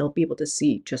 but then they'll be able to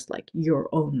see just like your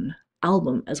own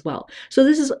album as well. So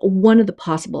this is one of the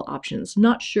possible options.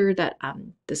 Not sure that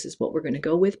this is what we're going to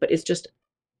go with, but it's just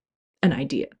an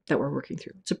idea that we're working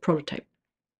through. It's a prototype.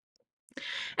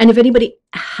 And if anybody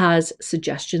has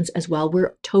suggestions as well,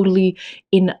 we're totally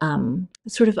in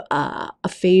sort of a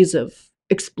phase of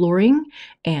exploring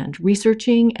and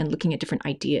researching and looking at different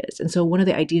ideas. And so one of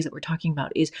the ideas that we're talking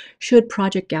about is, should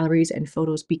project galleries and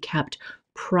photos be kept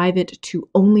private to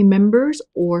only members,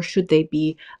 or should they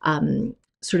be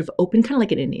sort of open, kind of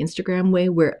like in an Instagram way,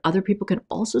 where other people can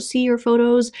also see your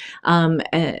photos?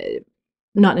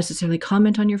 Not necessarily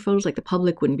comment on your photos, like the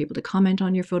public wouldn't be able to comment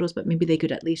on your photos, but maybe they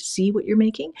could at least see what you're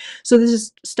making. So this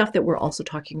is stuff that we're also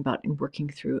talking about and working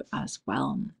through as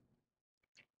well.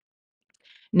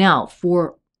 Now,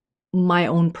 for my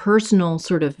own personal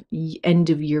sort of end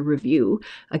of year review,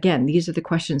 again, these are the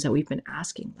questions that we've been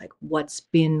asking, like what's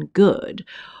been good?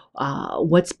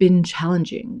 What's been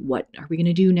challenging? What are we going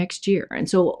to do next year? And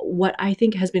so what I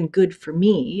think has been good for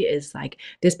me is, like,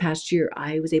 this past year,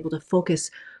 I was able to focus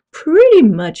pretty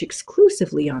much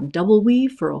exclusively on double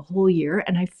weave for a whole year,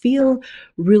 and I feel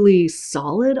really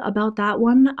solid about that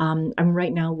one. I'm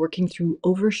right now working through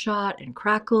overshot and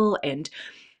crackle, and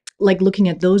like looking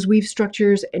at those weave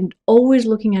structures, and always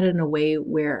looking at it in a way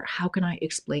where, how can I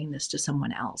explain this to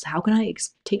someone else? How can I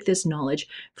take this knowledge,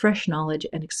 fresh knowledge,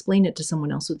 and explain it to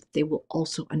someone else so that they will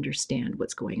also understand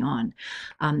what's going on?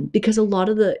 Because a lot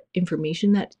of the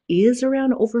information that is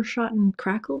around overshot and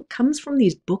crackle comes from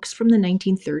these books from the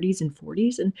 1930s and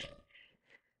 40s, and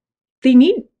they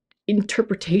need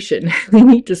interpretation. They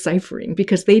need deciphering,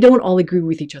 because they don't all agree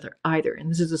with each other either. And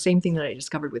this is the same thing that I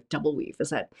discovered with double weave, is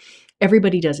that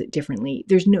everybody does it differently.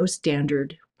 There's no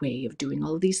standard way of doing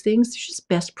all of these things. There's just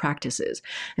best practices.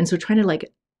 And so trying to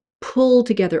like pull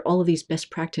together all of these best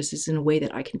practices in a way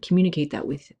that I can communicate that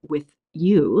with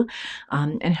you,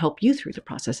 and help you through the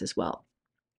process as well.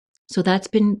 So that's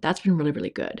been really,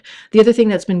 really good. The other thing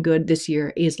that's been good this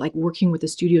year is like working with the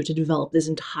studio to develop this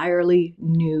entirely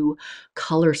new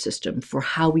color system for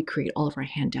how we create all of our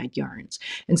hand-dyed yarns.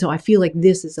 And so I feel like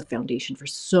this is a foundation for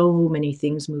so many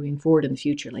things moving forward in the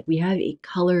future. Like, we have a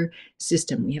color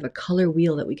system, we have a color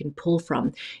wheel that we can pull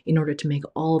from in order to make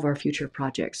all of our future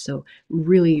projects. So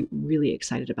really, really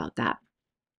excited about that.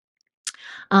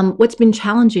 What's been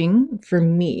challenging for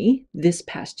me this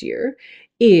past year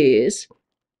is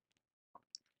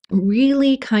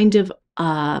really kind of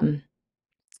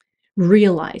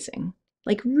realizing,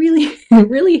 like really,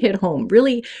 really hit home,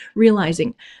 really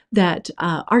realizing that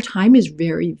our time is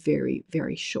very, very,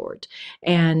 very short.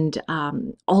 And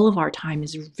all of our time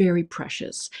is very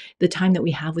precious. The time that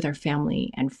we have with our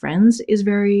family and friends is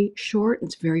very short.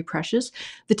 It's very precious.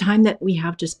 The time that we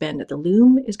have to spend at the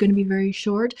loom is going to be very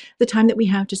short. The time that we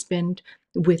have to spend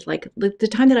with, like, the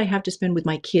time that I have to spend with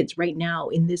my kids right now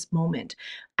in this moment,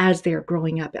 as they're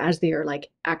growing up, as they are like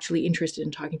actually interested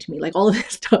in talking to me, like all of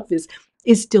this stuff is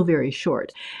still very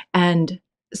short. And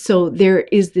so there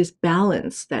is this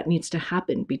balance that needs to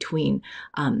happen between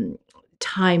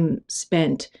time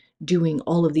spent doing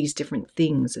all of these different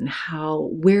things, and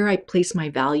where I place my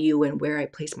value and where I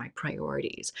place my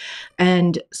priorities.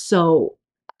 And so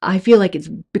I feel like it's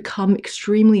become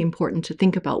extremely important to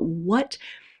think about, what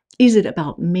is it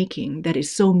about making that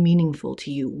is so meaningful to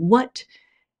you? What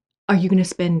are you going to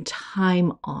spend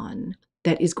time on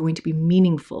that is going to be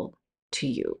meaningful to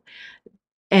you?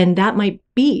 And that might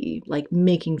be like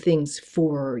making things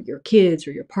for your kids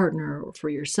or your partner or for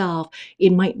yourself.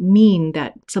 It might mean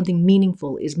that something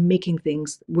meaningful is making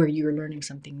things where you're learning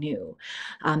something new.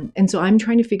 And so I'm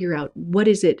trying to figure out, what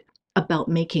is it about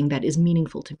making that is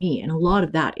meaningful to me? And a lot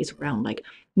of that is around like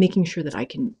making sure that I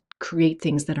can create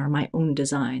things that are my own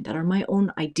design, that are my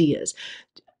own ideas.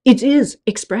 It is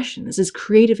expression. This is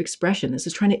creative expression. This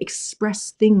is trying to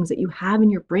express things that you have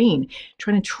in your brain,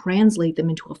 trying to translate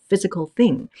them into a physical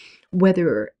thing,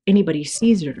 whether anybody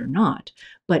sees it or not.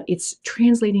 But it's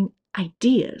translating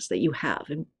ideas that you have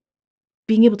and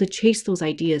being able to chase those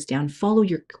ideas down, follow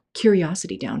your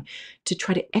curiosity down to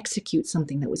try to execute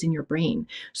something that was in your brain.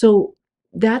 So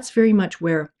that's very much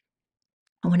where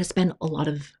I want to spend a lot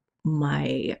of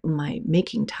my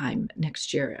making time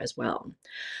next year as well.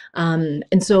 And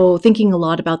so thinking a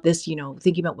lot about this,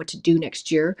 thinking about what to do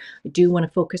next year, I do want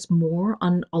to focus more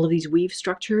on all of these weave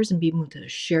structures and being able to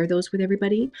share those with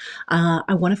everybody.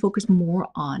 I want to focus more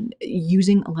on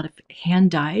using a lot of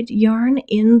hand-dyed yarn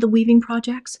in the weaving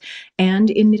projects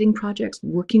and in knitting projects,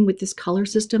 working with this color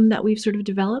system that we've sort of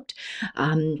developed.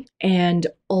 And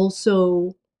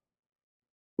also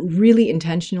really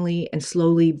intentionally and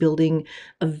slowly building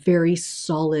a very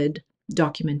solid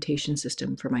documentation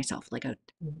system for myself, like a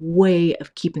way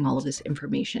of keeping all of this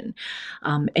information.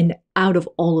 And out of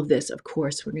all of this, of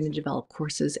course, we're going to develop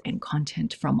courses and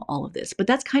content from all of this. But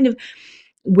that's kind of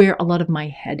where a lot of my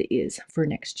head is for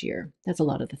next year. That's a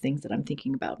lot of the things that I'm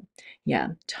thinking about. Yeah,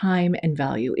 time and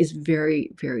value is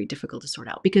very, very difficult to sort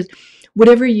out, because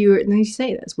and I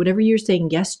say this, whatever you're saying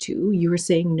yes to, you are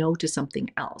saying no to something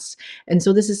else. And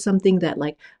so this is something that,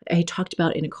 like, I talked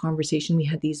about in a conversation. We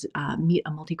had these Meet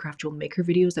a Multicraft Maker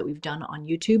videos that we've done on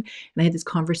YouTube. And I had this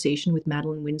conversation with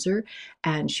Madeline Windsor,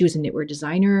 and she was a knitwear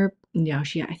designer. Now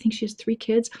I think she has 3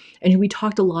 kids. And we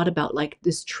talked a lot about like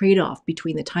this trade-off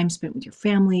between the time spent with your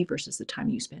family versus the time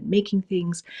you spend making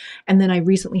things. And then I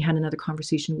recently had another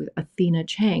conversation with Athena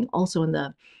Chang, also on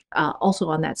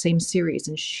that same series.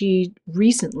 And she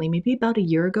recently, maybe about a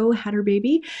year ago, had her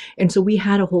baby. And so we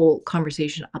had a whole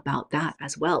conversation about that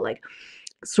as well. Like,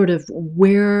 sort of,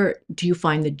 where do you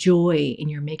find the joy in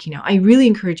your making now? I really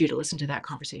encourage you to listen to that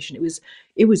conversation.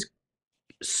 It was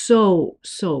so,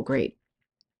 so great.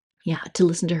 Yeah, to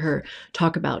listen to her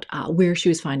talk about where she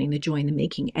was finding the joy in the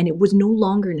making. And it was no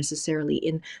longer necessarily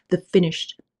in the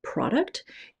finished product.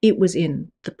 It was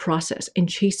in the process and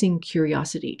chasing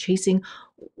curiosity, chasing,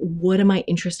 what am I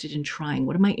interested in trying?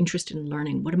 What am I interested in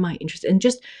learning? What am I interested in? And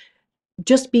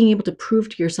just being able to prove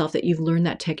to yourself that you've learned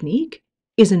that technique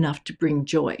is enough to bring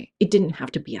joy. It didn't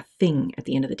have to be a thing at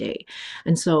the end of the day.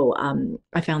 And so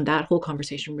I found that whole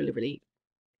conversation really, really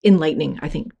enlightening, I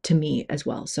think, to me as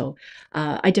well. So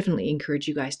I definitely encourage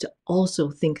you guys to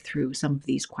also think through some of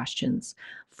these questions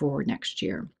for next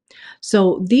year.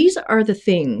 So these are the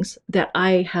things that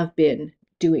I have been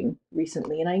doing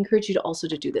recently, and I encourage you to also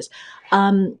to do this.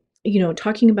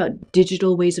 Talking about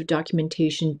digital ways of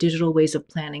documentation, digital ways of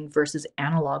planning versus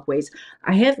analog ways,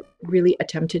 I have really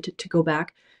attempted to go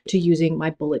back to using my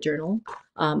bullet journal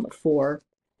for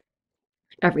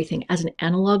everything as an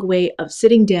analog way of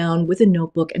sitting down with a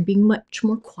notebook and being much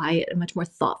more quiet and much more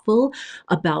thoughtful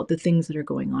about the things that are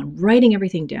going on, writing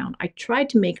everything down. I tried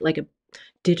to make like a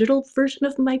digital version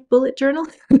of my bullet journal,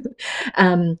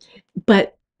 um,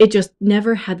 but it just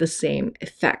never had the same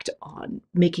effect on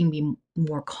making me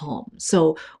more calm.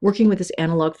 So working with this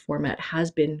analog format has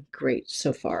been great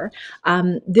so far.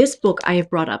 This book I have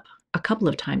brought up a couple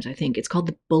of times, I think. It's called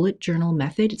The Bullet Journal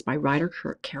Method. It's by Ryder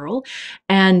Carroll.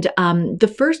 And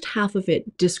the first half of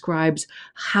it describes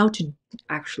how to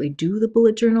actually do the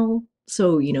bullet journal.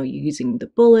 So, using the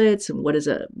bullets and what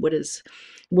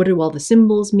do all the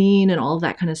symbols mean and all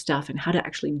that kind of stuff, and how to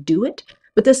actually do it.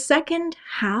 But the second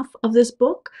half of this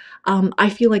book, I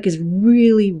feel like, is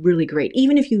really, really great.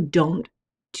 Even if you don't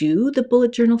do the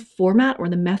bullet journal format or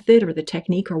the method or the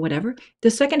technique or whatever,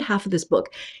 the second half of this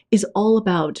book is all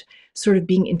about sort of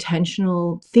being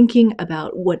intentional, thinking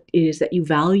about what it is that you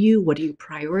value, what do you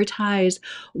prioritize,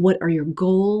 what are your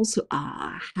goals,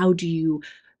 how do you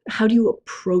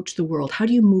approach the world, how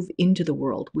do you move into the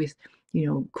world with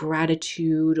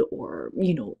gratitude or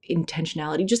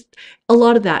intentionality. Just a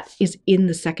lot of that is in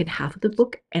the second half of the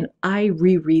book, and I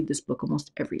reread this book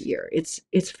almost every year. It's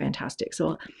fantastic.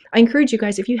 So I encourage you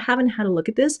guys, if you haven't had a look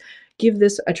at this, give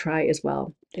this a try as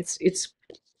well.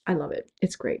 I love it.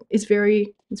 It's great. It's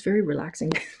very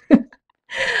relaxing.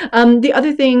 The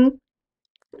other thing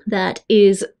that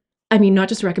is, not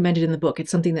just recommended in the book,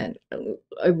 it's something that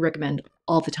I recommend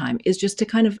all the time, is just to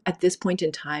kind of, at this point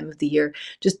in time of the year,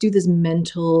 just do this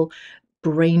mental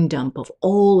brain dump of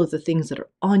all of the things that are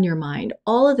on your mind,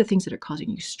 all of the things that are causing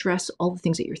you stress, all the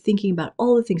things that you're thinking about,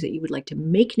 all the things that you would like to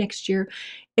make next year,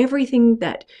 everything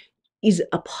that is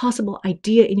a possible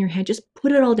idea in your head, just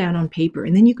put it all down on paper,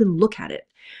 and then you can look at it.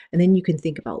 And then you can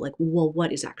think about, like, well,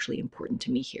 what is actually important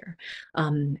to me here?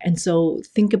 And so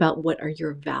think about, what are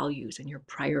your values and your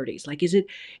priorities? Like, is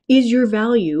your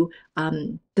value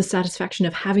the satisfaction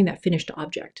of having that finished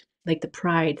object, like the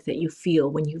pride that you feel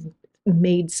when you've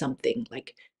made something,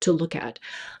 like, to look at?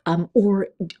 Or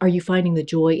are you finding the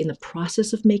joy in the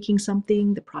process of making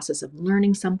something, the process of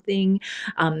learning something?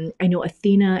 I know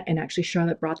Athena and actually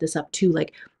Charlotte brought this up too.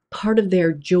 Like, part of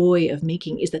their joy of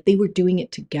making is that they were doing it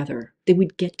together. They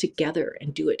would get together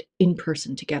and do it in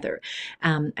person together,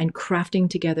 and crafting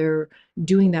together,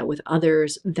 doing that with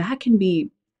others. That can be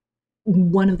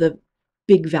one of the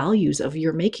big values of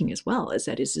your making as well, as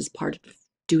that is part of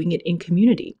doing it in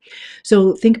community.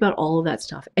 So think about all of that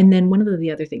stuff. And then one of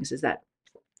the other things is that,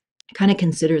 kind of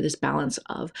consider this balance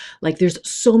of, like, there's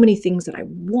so many things that I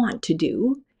want to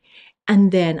do,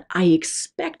 and then I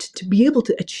expect to be able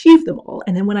to achieve them all.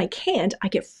 And then when I can't, I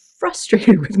get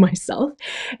frustrated with myself.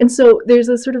 And so there's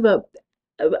a sort of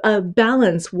a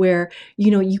balance where,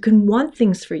 you can want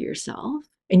things for yourself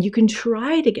and you can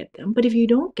try to get them, but if you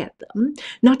don't get them,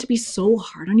 not to be so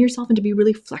hard on yourself and to be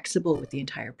really flexible with the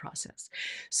entire process.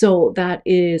 So that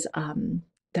is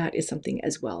something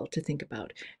as well to think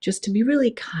about, just to be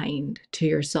really kind to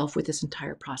yourself with this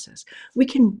entire process. We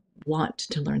can want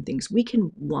to learn things, we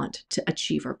can want to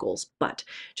achieve our goals, but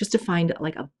just to find,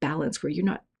 like, a balance where you're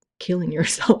not killing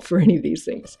yourself for any of these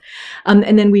things.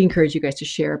 And then we encourage you guys to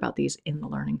share about these in the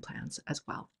learning plans as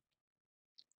well.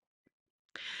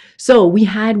 So we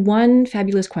had one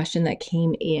fabulous question that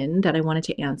came in that I wanted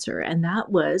to answer, and that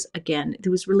was, again, it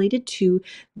was related to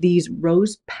these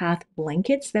rose path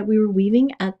blankets that we were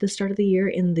weaving at the start of the year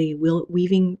in the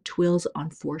Weaving Twills on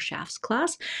 4 Shafts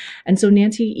class. And so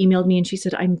Nancy emailed me and she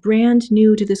said, I'm brand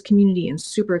new to this community and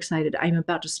super excited. I'm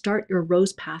about to start your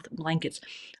rose path blankets.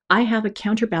 I have a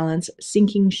counterbalance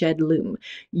sinking shed loom.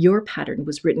 Your pattern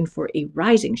was written for a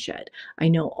rising shed. I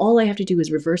know all I have to do is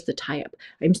reverse the tie-up.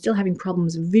 I'm still having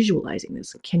problems visualizing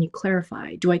this. Can you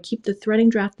clarify? Do I keep the threading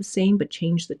draft the same but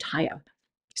change the tie-up?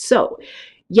 So,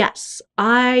 yes,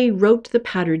 I wrote the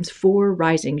patterns for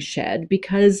Rising Shed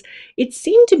because it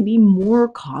seemed to be more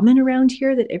common around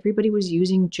here that everybody was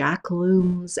using jack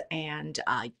looms, and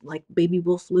like Baby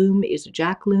Wolf loom is a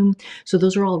jack loom. So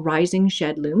those are all Rising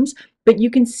Shed looms. But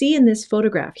you can see in this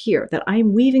photograph here that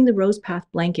I'm weaving the Rose Path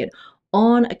blanket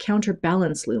on a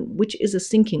counterbalance loom, which is a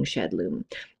sinking shed loom.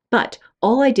 But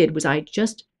all I did was I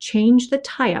just changed the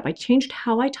tie-up. I changed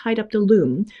how I tied up the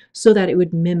loom so that it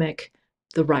would mimic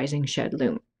the Rising Shed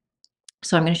loom.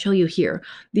 So I'm going to show you here.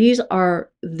 These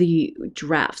are the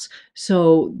drafts.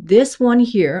 So this one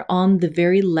here on the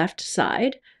very left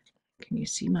side, can you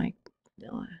see my,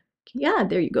 yeah,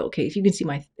 there you go. Okay, if you can see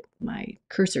my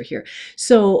cursor here.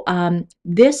 So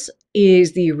this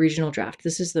is the original draft.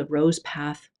 This is the Rose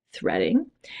Path threading.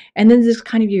 And then this is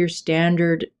kind of your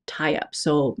standard tie-up.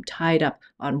 So tied up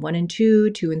on 1 and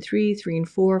 2, 2 and 3, 3 and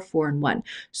 4, 4 and 1.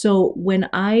 So when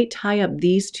I tie up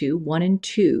these two, 1 and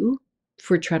 2,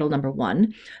 for treadle number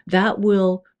 1, that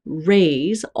will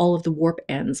raise all of the warp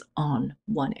ends on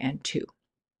 1 and 2.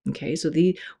 Okay, so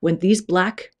when these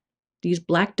black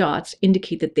dots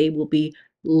indicate that they will be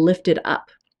lifted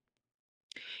up.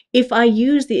 If I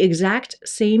use the exact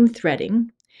same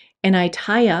threading and I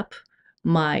tie up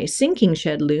my sinking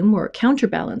shed loom or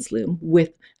counterbalance loom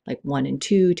with, like, 1 and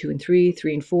 2, 2 and 3,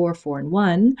 3 and 4, 4 and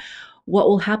 1, what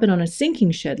will happen on a sinking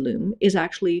shed loom is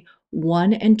actually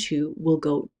 1 and 2 will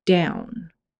go down.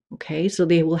 Okay, so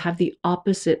they will have the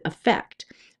opposite effect.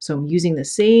 So I'm using the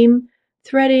same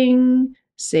threading,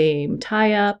 same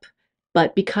tie-up,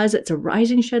 but because it's a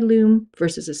rising shed loom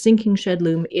versus a sinking shed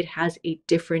loom, it has a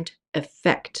different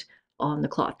effect on the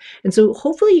cloth. And so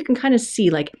hopefully you can kind of see,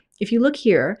 like, if you look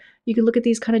here, you can look at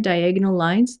these kind of diagonal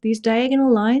lines. These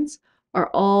diagonal lines are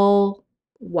all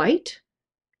white.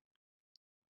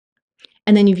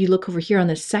 And then if you look over here on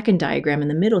the second diagram in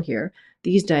the middle here,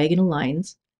 these diagonal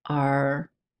lines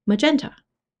are magenta.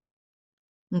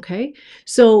 Okay,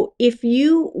 so if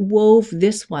you wove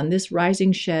this one, this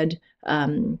rising shed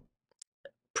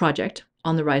project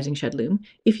on the rising shed loom,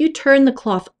 if you turn the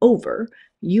cloth over,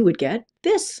 you would get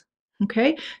this.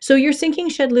 Okay, so your sinking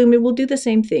shed loom, it will do the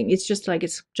same thing. It's just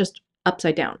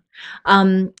upside down.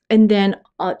 And then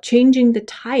changing the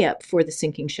tie-up for the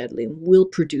sinking shed loom will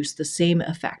produce the same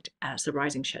effect as the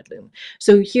rising shed loom.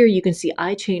 So here you can see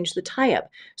I changed the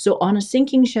tie-up. So on a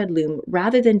sinking shed loom,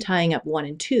 rather than tying up 1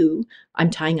 and 2,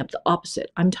 I'm tying up the opposite.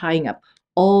 I'm tying up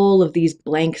all of these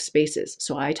blank spaces.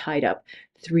 So I tied up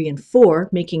 3 and 4,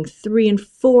 making 3 and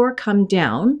 4 come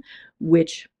down,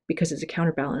 which, because it's a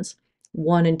counterbalance,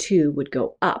 1 and 2 would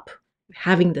go up,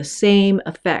 having the same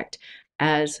effect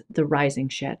as the rising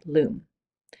shed loom.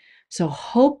 So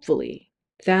hopefully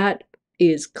that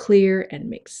is clear and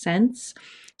makes sense.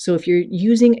 So if you're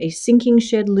using a sinking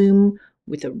shed loom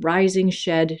with a rising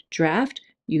shed draft,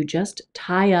 you just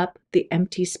tie up the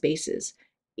empty spaces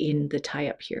in the tie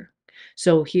up here.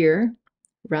 So here,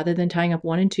 rather than tying up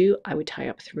 1 and 2, I would tie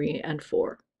up 3 and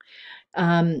 4.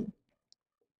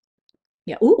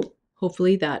 Yeah, ooh,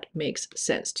 hopefully that makes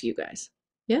sense to you guys.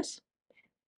 Yes?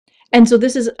 And so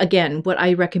this is, again, what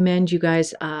I recommend you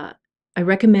guys. I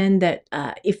recommend that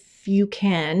if you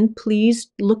can,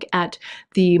 please look at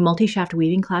the multi-shaft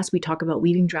weaving class. We talk about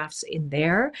weaving drafts in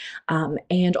there,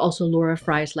 and also Laura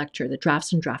Fry's lecture, the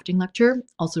drafts and drafting lecture,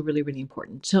 also really, really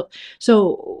important.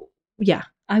 So yeah,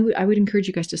 I would encourage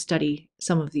you guys to study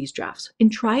some of these drafts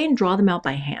and try and draw them out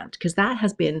by hand, because that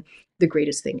has been the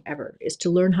greatest thing ever, is to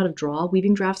learn how to draw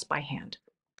weaving drafts by hand.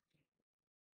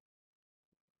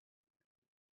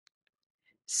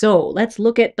 So let's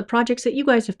look at the projects that you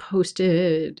guys have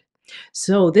posted.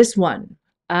 So this one,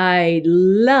 I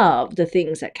love the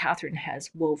things that Catherine has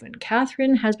woven.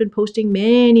 Catherine has been posting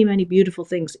many, many beautiful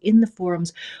things in the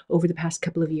forums over the past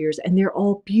couple of years, and they're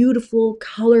all beautiful,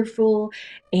 colorful,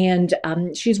 and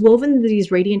she's woven these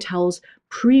radiant towels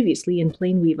previously in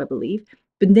plain weave, I believe.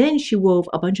 But then she wove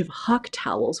a bunch of huck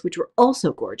towels, which were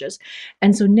also gorgeous.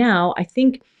 And so now I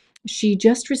think she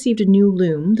just received a new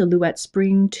loom, the Luette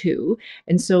Spring 2,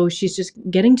 and so she's just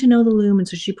getting to know the loom. And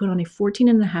so she put on a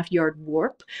 14.5 yard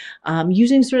warp,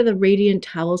 using sort of the radiant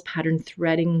towels pattern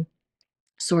threading,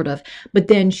 sort of. But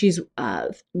then she's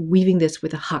weaving this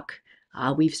with a huck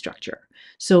weave structure.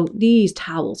 So these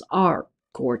towels are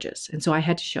gorgeous. And so I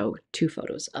had to show 2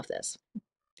 photos of this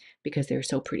because they're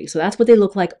so pretty. So that's what they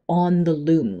look like on the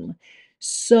loom.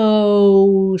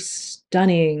 So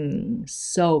stunning,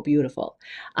 so beautiful.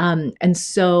 And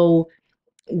so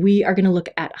we are going to look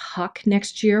at Huck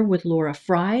next year with Laura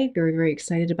Fry. Very, very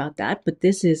excited about that. But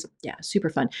this is, yeah, super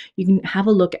fun. You can have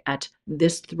a look at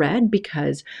this thread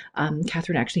because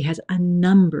Catherine actually has a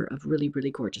number of really,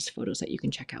 really gorgeous photos that you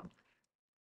can check out.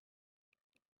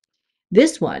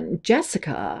 This one,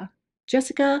 Jessica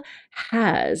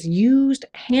has used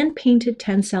hand-painted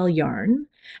tencel yarn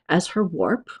as her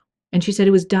warp, and she said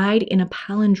it was dyed in a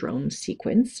palindrome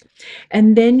sequence.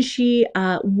 And then she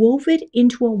wove it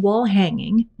into a wall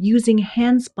hanging using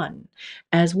hand spun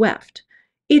as weft.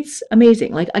 It's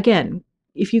amazing. Like, again,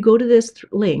 if you go to this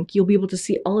link, you'll be able to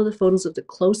see all of the photos of the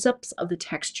close-ups of the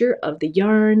texture of the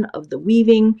yarn, of the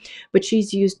weaving. But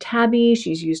she's used tabby,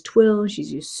 she's used twill,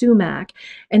 she's used sumac.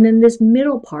 And then this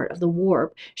middle part of the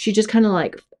warp, she just kind of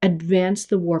like advanced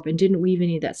the warp and didn't weave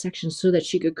any of that section so that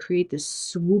she could create this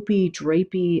swoopy,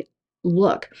 drapey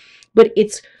look. But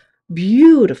it's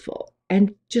beautiful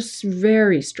and just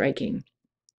very striking.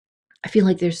 I feel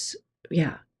like there's,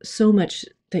 yeah, so much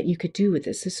that you could do with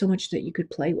this. There's so much that you could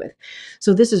play with.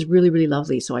 So this is really, really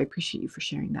lovely. So I appreciate you for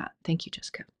sharing that. Thank you,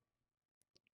 Jessica.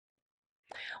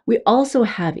 We also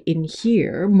have in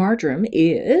here, Marjoram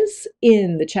is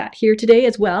in the chat here today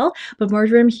as well. But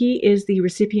Marjoram, he is the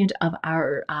recipient of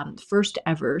our first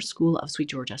ever School of Sweet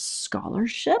Georgia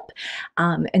Scholarship.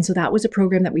 And so that was a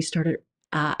program that we started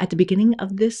at the beginning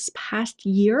of this past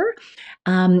year.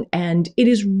 And it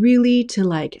is really to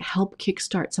like help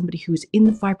kickstart somebody who's in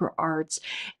the fiber arts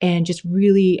and just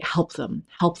really help them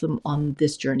on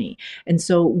this journey. And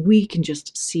so we can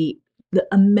just see the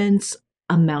immense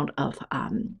amount of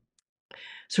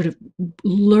sort of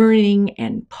learning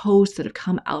and posts that have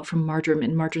come out from Marjoram,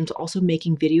 and Marjoram's also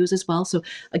making videos as well. So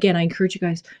again, I encourage you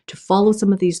guys to follow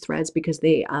some of these threads because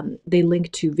they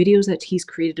link to videos that he's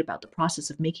created about the process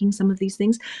of making some of these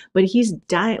things. But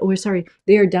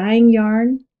they are dyeing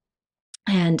yarn,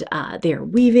 and they're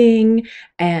weaving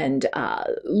and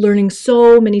learning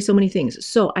so many things.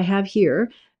 So I have here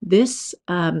this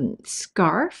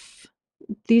scarf,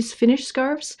 these finished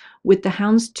scarves with the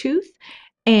houndstooth,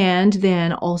 and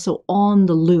then also on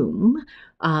the loom,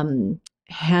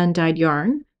 hand-dyed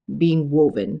yarn being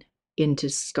woven into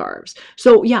scarves.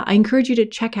 So yeah, I encourage you to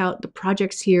check out the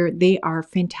projects here. They are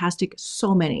fantastic.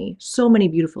 So many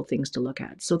beautiful things to look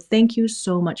at. So thank you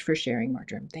so much for sharing,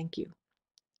 Marjoram. Thank you.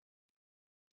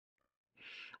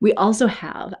 We also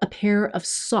have a pair of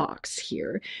socks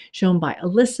here shown by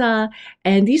Alyssa.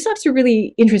 And these socks are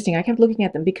really interesting. I kept looking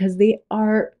at them because they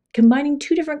are combining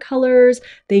 2 different colors.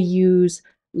 They use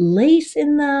lace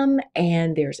in them,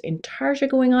 and there's intarsia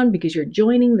going on because you're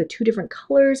joining the 2 different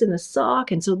colors in the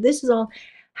sock. And so this is all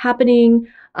happening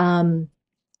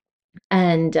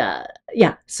And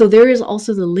yeah, so there is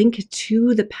also the link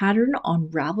to the pattern on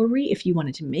Ravelry if you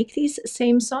wanted to make these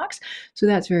same socks. So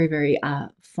that's very, very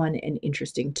fun and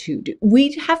interesting to do.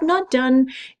 We have not done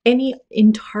any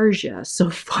intarsia so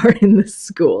far in the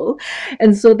school.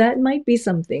 And so that might be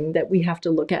something that we have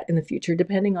to look at in the future,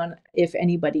 depending on if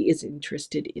anybody is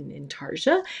interested in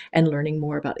intarsia and learning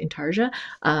more about intarsia.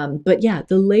 But yeah,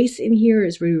 the lace in here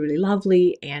is really, really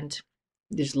lovely. And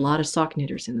there's a lot of sock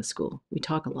knitters in the school. We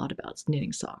talk a lot about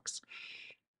knitting socks.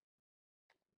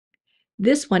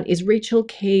 This one is Rachel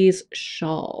K's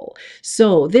shawl.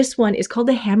 So this one is called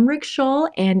the Hamrick shawl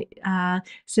and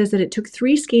says that it took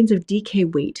 3 skeins of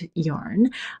DK weight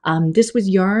yarn. This was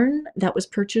yarn that was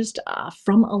purchased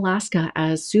from Alaska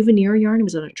as souvenir yarn. It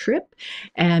was on a trip,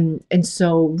 and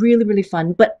so really, really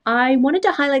fun. But I wanted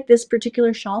to highlight this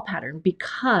particular shawl pattern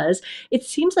because it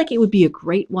seems like it would be a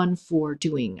great one for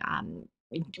doing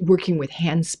working with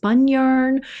hand spun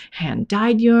yarn, hand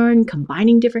dyed yarn,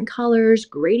 combining different colors,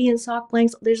 gradient sock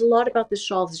blanks. There's a lot about this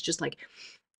shawl that's just like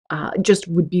just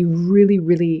would be really,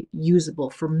 really usable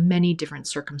for many different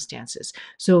circumstances.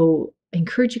 So I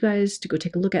encourage you guys to go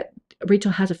take a look at.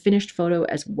 Rachel has a finished photo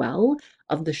as well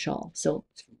of the shawl, so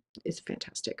it's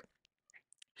fantastic.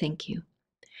 Thank you.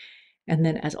 And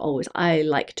then, as always, I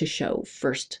like to show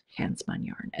first hand spun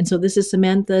yarn. And so this is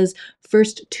Samantha's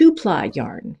first 2-ply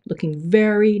yarn, looking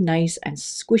very nice and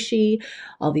squishy.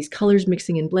 All these colors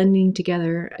mixing and blending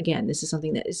together. Again, this is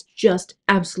something that is just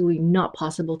absolutely not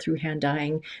possible through hand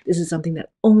dyeing. This is something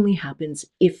that only happens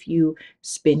if you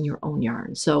spin your own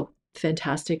yarn. So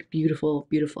fantastic, beautiful,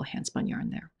 beautiful hand spun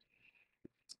yarn there.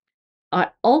 I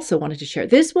also wanted to share.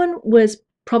 This one was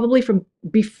probably from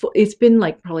before, it's been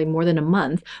like probably more than a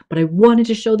month, but I wanted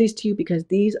to show these to you because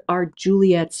these are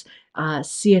Juliet's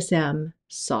CSM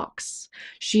socks.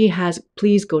 She has,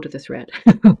 please go to the thread.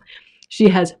 She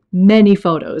has many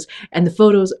photos, and the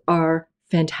photos are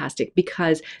fantastic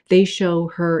because they show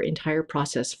her entire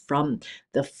process from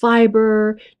the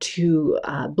fiber to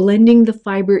blending the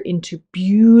fiber into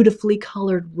beautifully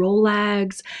colored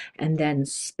rollags, and then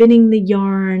spinning the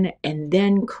yarn, and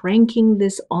then cranking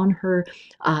this on her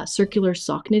circular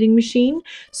sock knitting machine.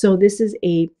 So this is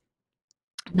a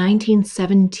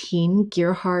 1917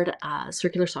 Gerhard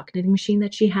circular sock knitting machine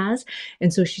that she has.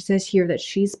 And so she says here that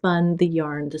she spun the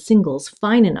yarn, the singles,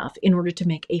 fine enough in order to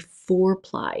make a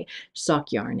 4-ply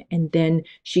sock yarn. And then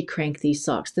she cranked these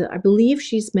socks. I believe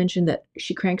she's mentioned that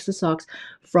she cranks the socks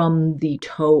from the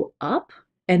toe up,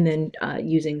 and then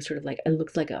using sort of like, it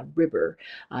looks like a ribber.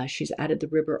 She's added the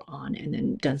ribber on and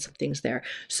then done some things there.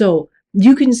 So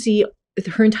you can see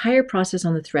her entire process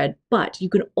on the thread, but you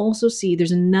can also see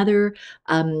there's another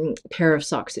pair of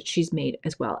socks that she's made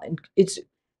as well. And it's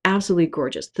absolutely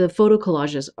gorgeous. The photo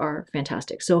collages are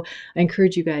fantastic. So I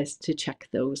encourage you guys to check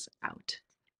those out.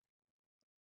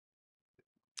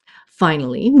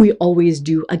 Finally, we always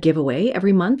do a giveaway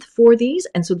every month for these.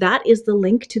 And so that is the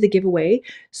link to the giveaway,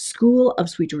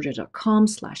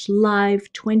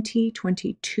 schoolofsweetgeorgia.com/live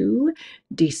 2022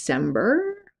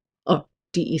 December. Oh,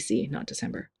 DEC, not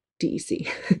December. DEC.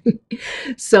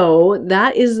 So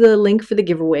that is the link for the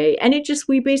giveaway. And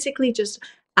we basically just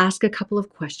ask a couple of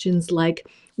questions like,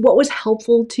 what was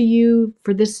helpful to you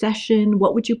for this session?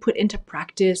 What would you put into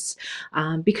practice?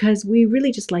 Because we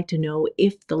really just like to know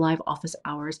if the live office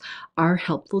hours are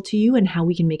helpful to you and how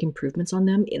we can make improvements on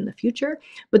them in the future.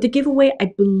 But the giveaway, I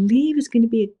believe, is going to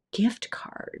be a gift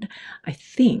card. I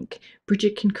think.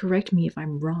 Bridget can correct me if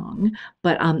I'm wrong,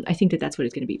 but I think that that's what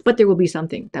it's going to be. But there will be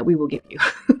something that we will give you.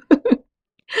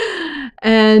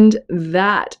 And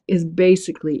that is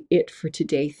basically it for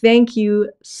today. Thank you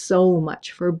so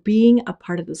much for being a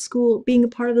part of the school, being a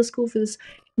part of the school for this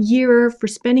year, for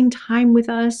spending time with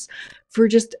us, for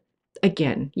just,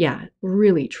 again, yeah,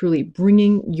 really, truly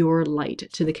bringing your light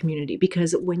to the community.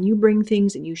 Because when you bring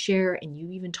things and you share and you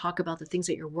even talk about the things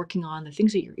that you're working on, the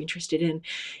things that you're interested in,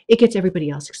 it gets everybody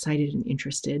else excited and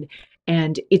interested.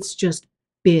 And it's just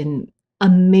been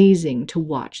amazing to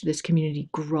watch this community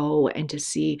grow and to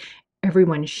see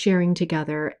everyone sharing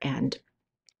together and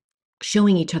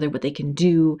showing each other what they can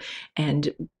do,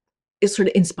 and is sort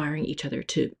of inspiring each other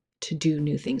to do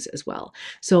new things as well.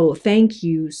 So thank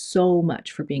you so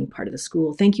much for being part of the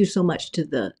school. Thank you so much to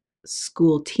the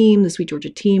school team, the Sweet Georgia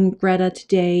team, Greta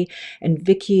today, and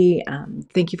Vicky.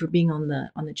 Thank you for being on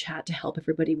the chat to help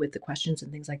everybody with the questions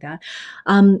and things like that.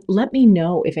 Let me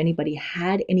know if anybody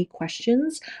had any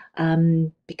questions,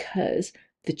 because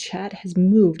the chat has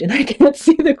moved and I can't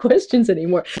see the questions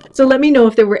anymore. So let me know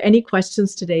if there were any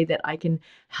questions today that I can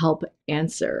help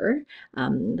answer.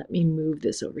 Let me move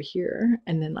this over here,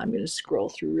 and then I'm going to scroll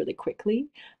through really quickly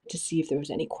to see if there was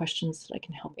any questions that I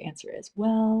can help answer as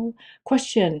well.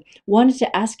 Question: wanted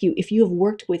to ask you if you have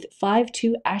worked with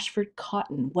 5/2 Ashford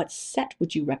cotton, what set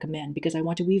would you recommend? Because I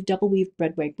want to weave double weave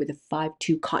bread weight with a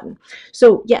 5/2 cotton.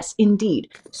 So yes,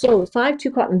 indeed. So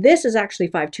 5/2 cotton, this is actually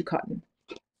 5/2 cotton.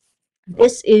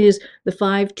 This is the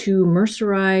 5/2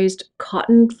 mercerized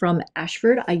cotton from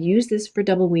Ashford. I use this for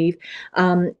double weave,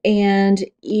 and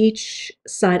each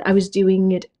side I was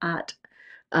doing it at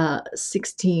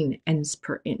 16 ends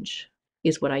per inch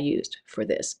is what I used for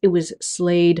this. It was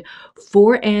slayed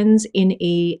 4 ends in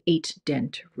a 8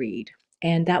 dent reed,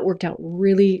 and that worked out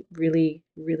really, really,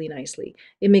 really nicely.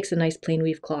 It makes a nice plain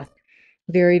weave cloth,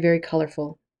 very, very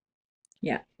colorful.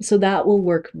 Yeah, so that will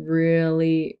work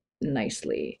really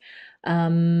nicely.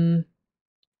 Um,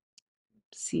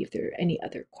 see if there are any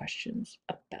other questions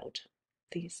about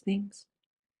these things.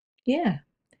 Yeah,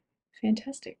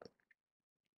 fantastic.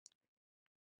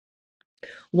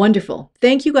 Wonderful.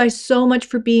 Thank you guys so much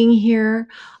for being here.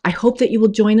 I hope that you will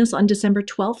join us on December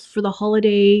 12th for the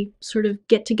holiday sort of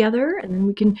get together, and then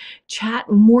we can chat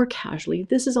more casually.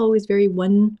 This is always very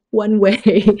one way,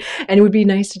 and it would be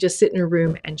nice to just sit in a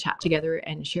room and chat together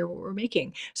and share what we're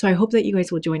making. So I hope that you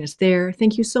guys will join us there.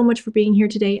 Thank you so much for being here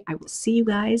today. I will see you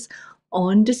guys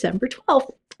on December 12th.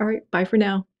 All right, bye for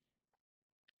now.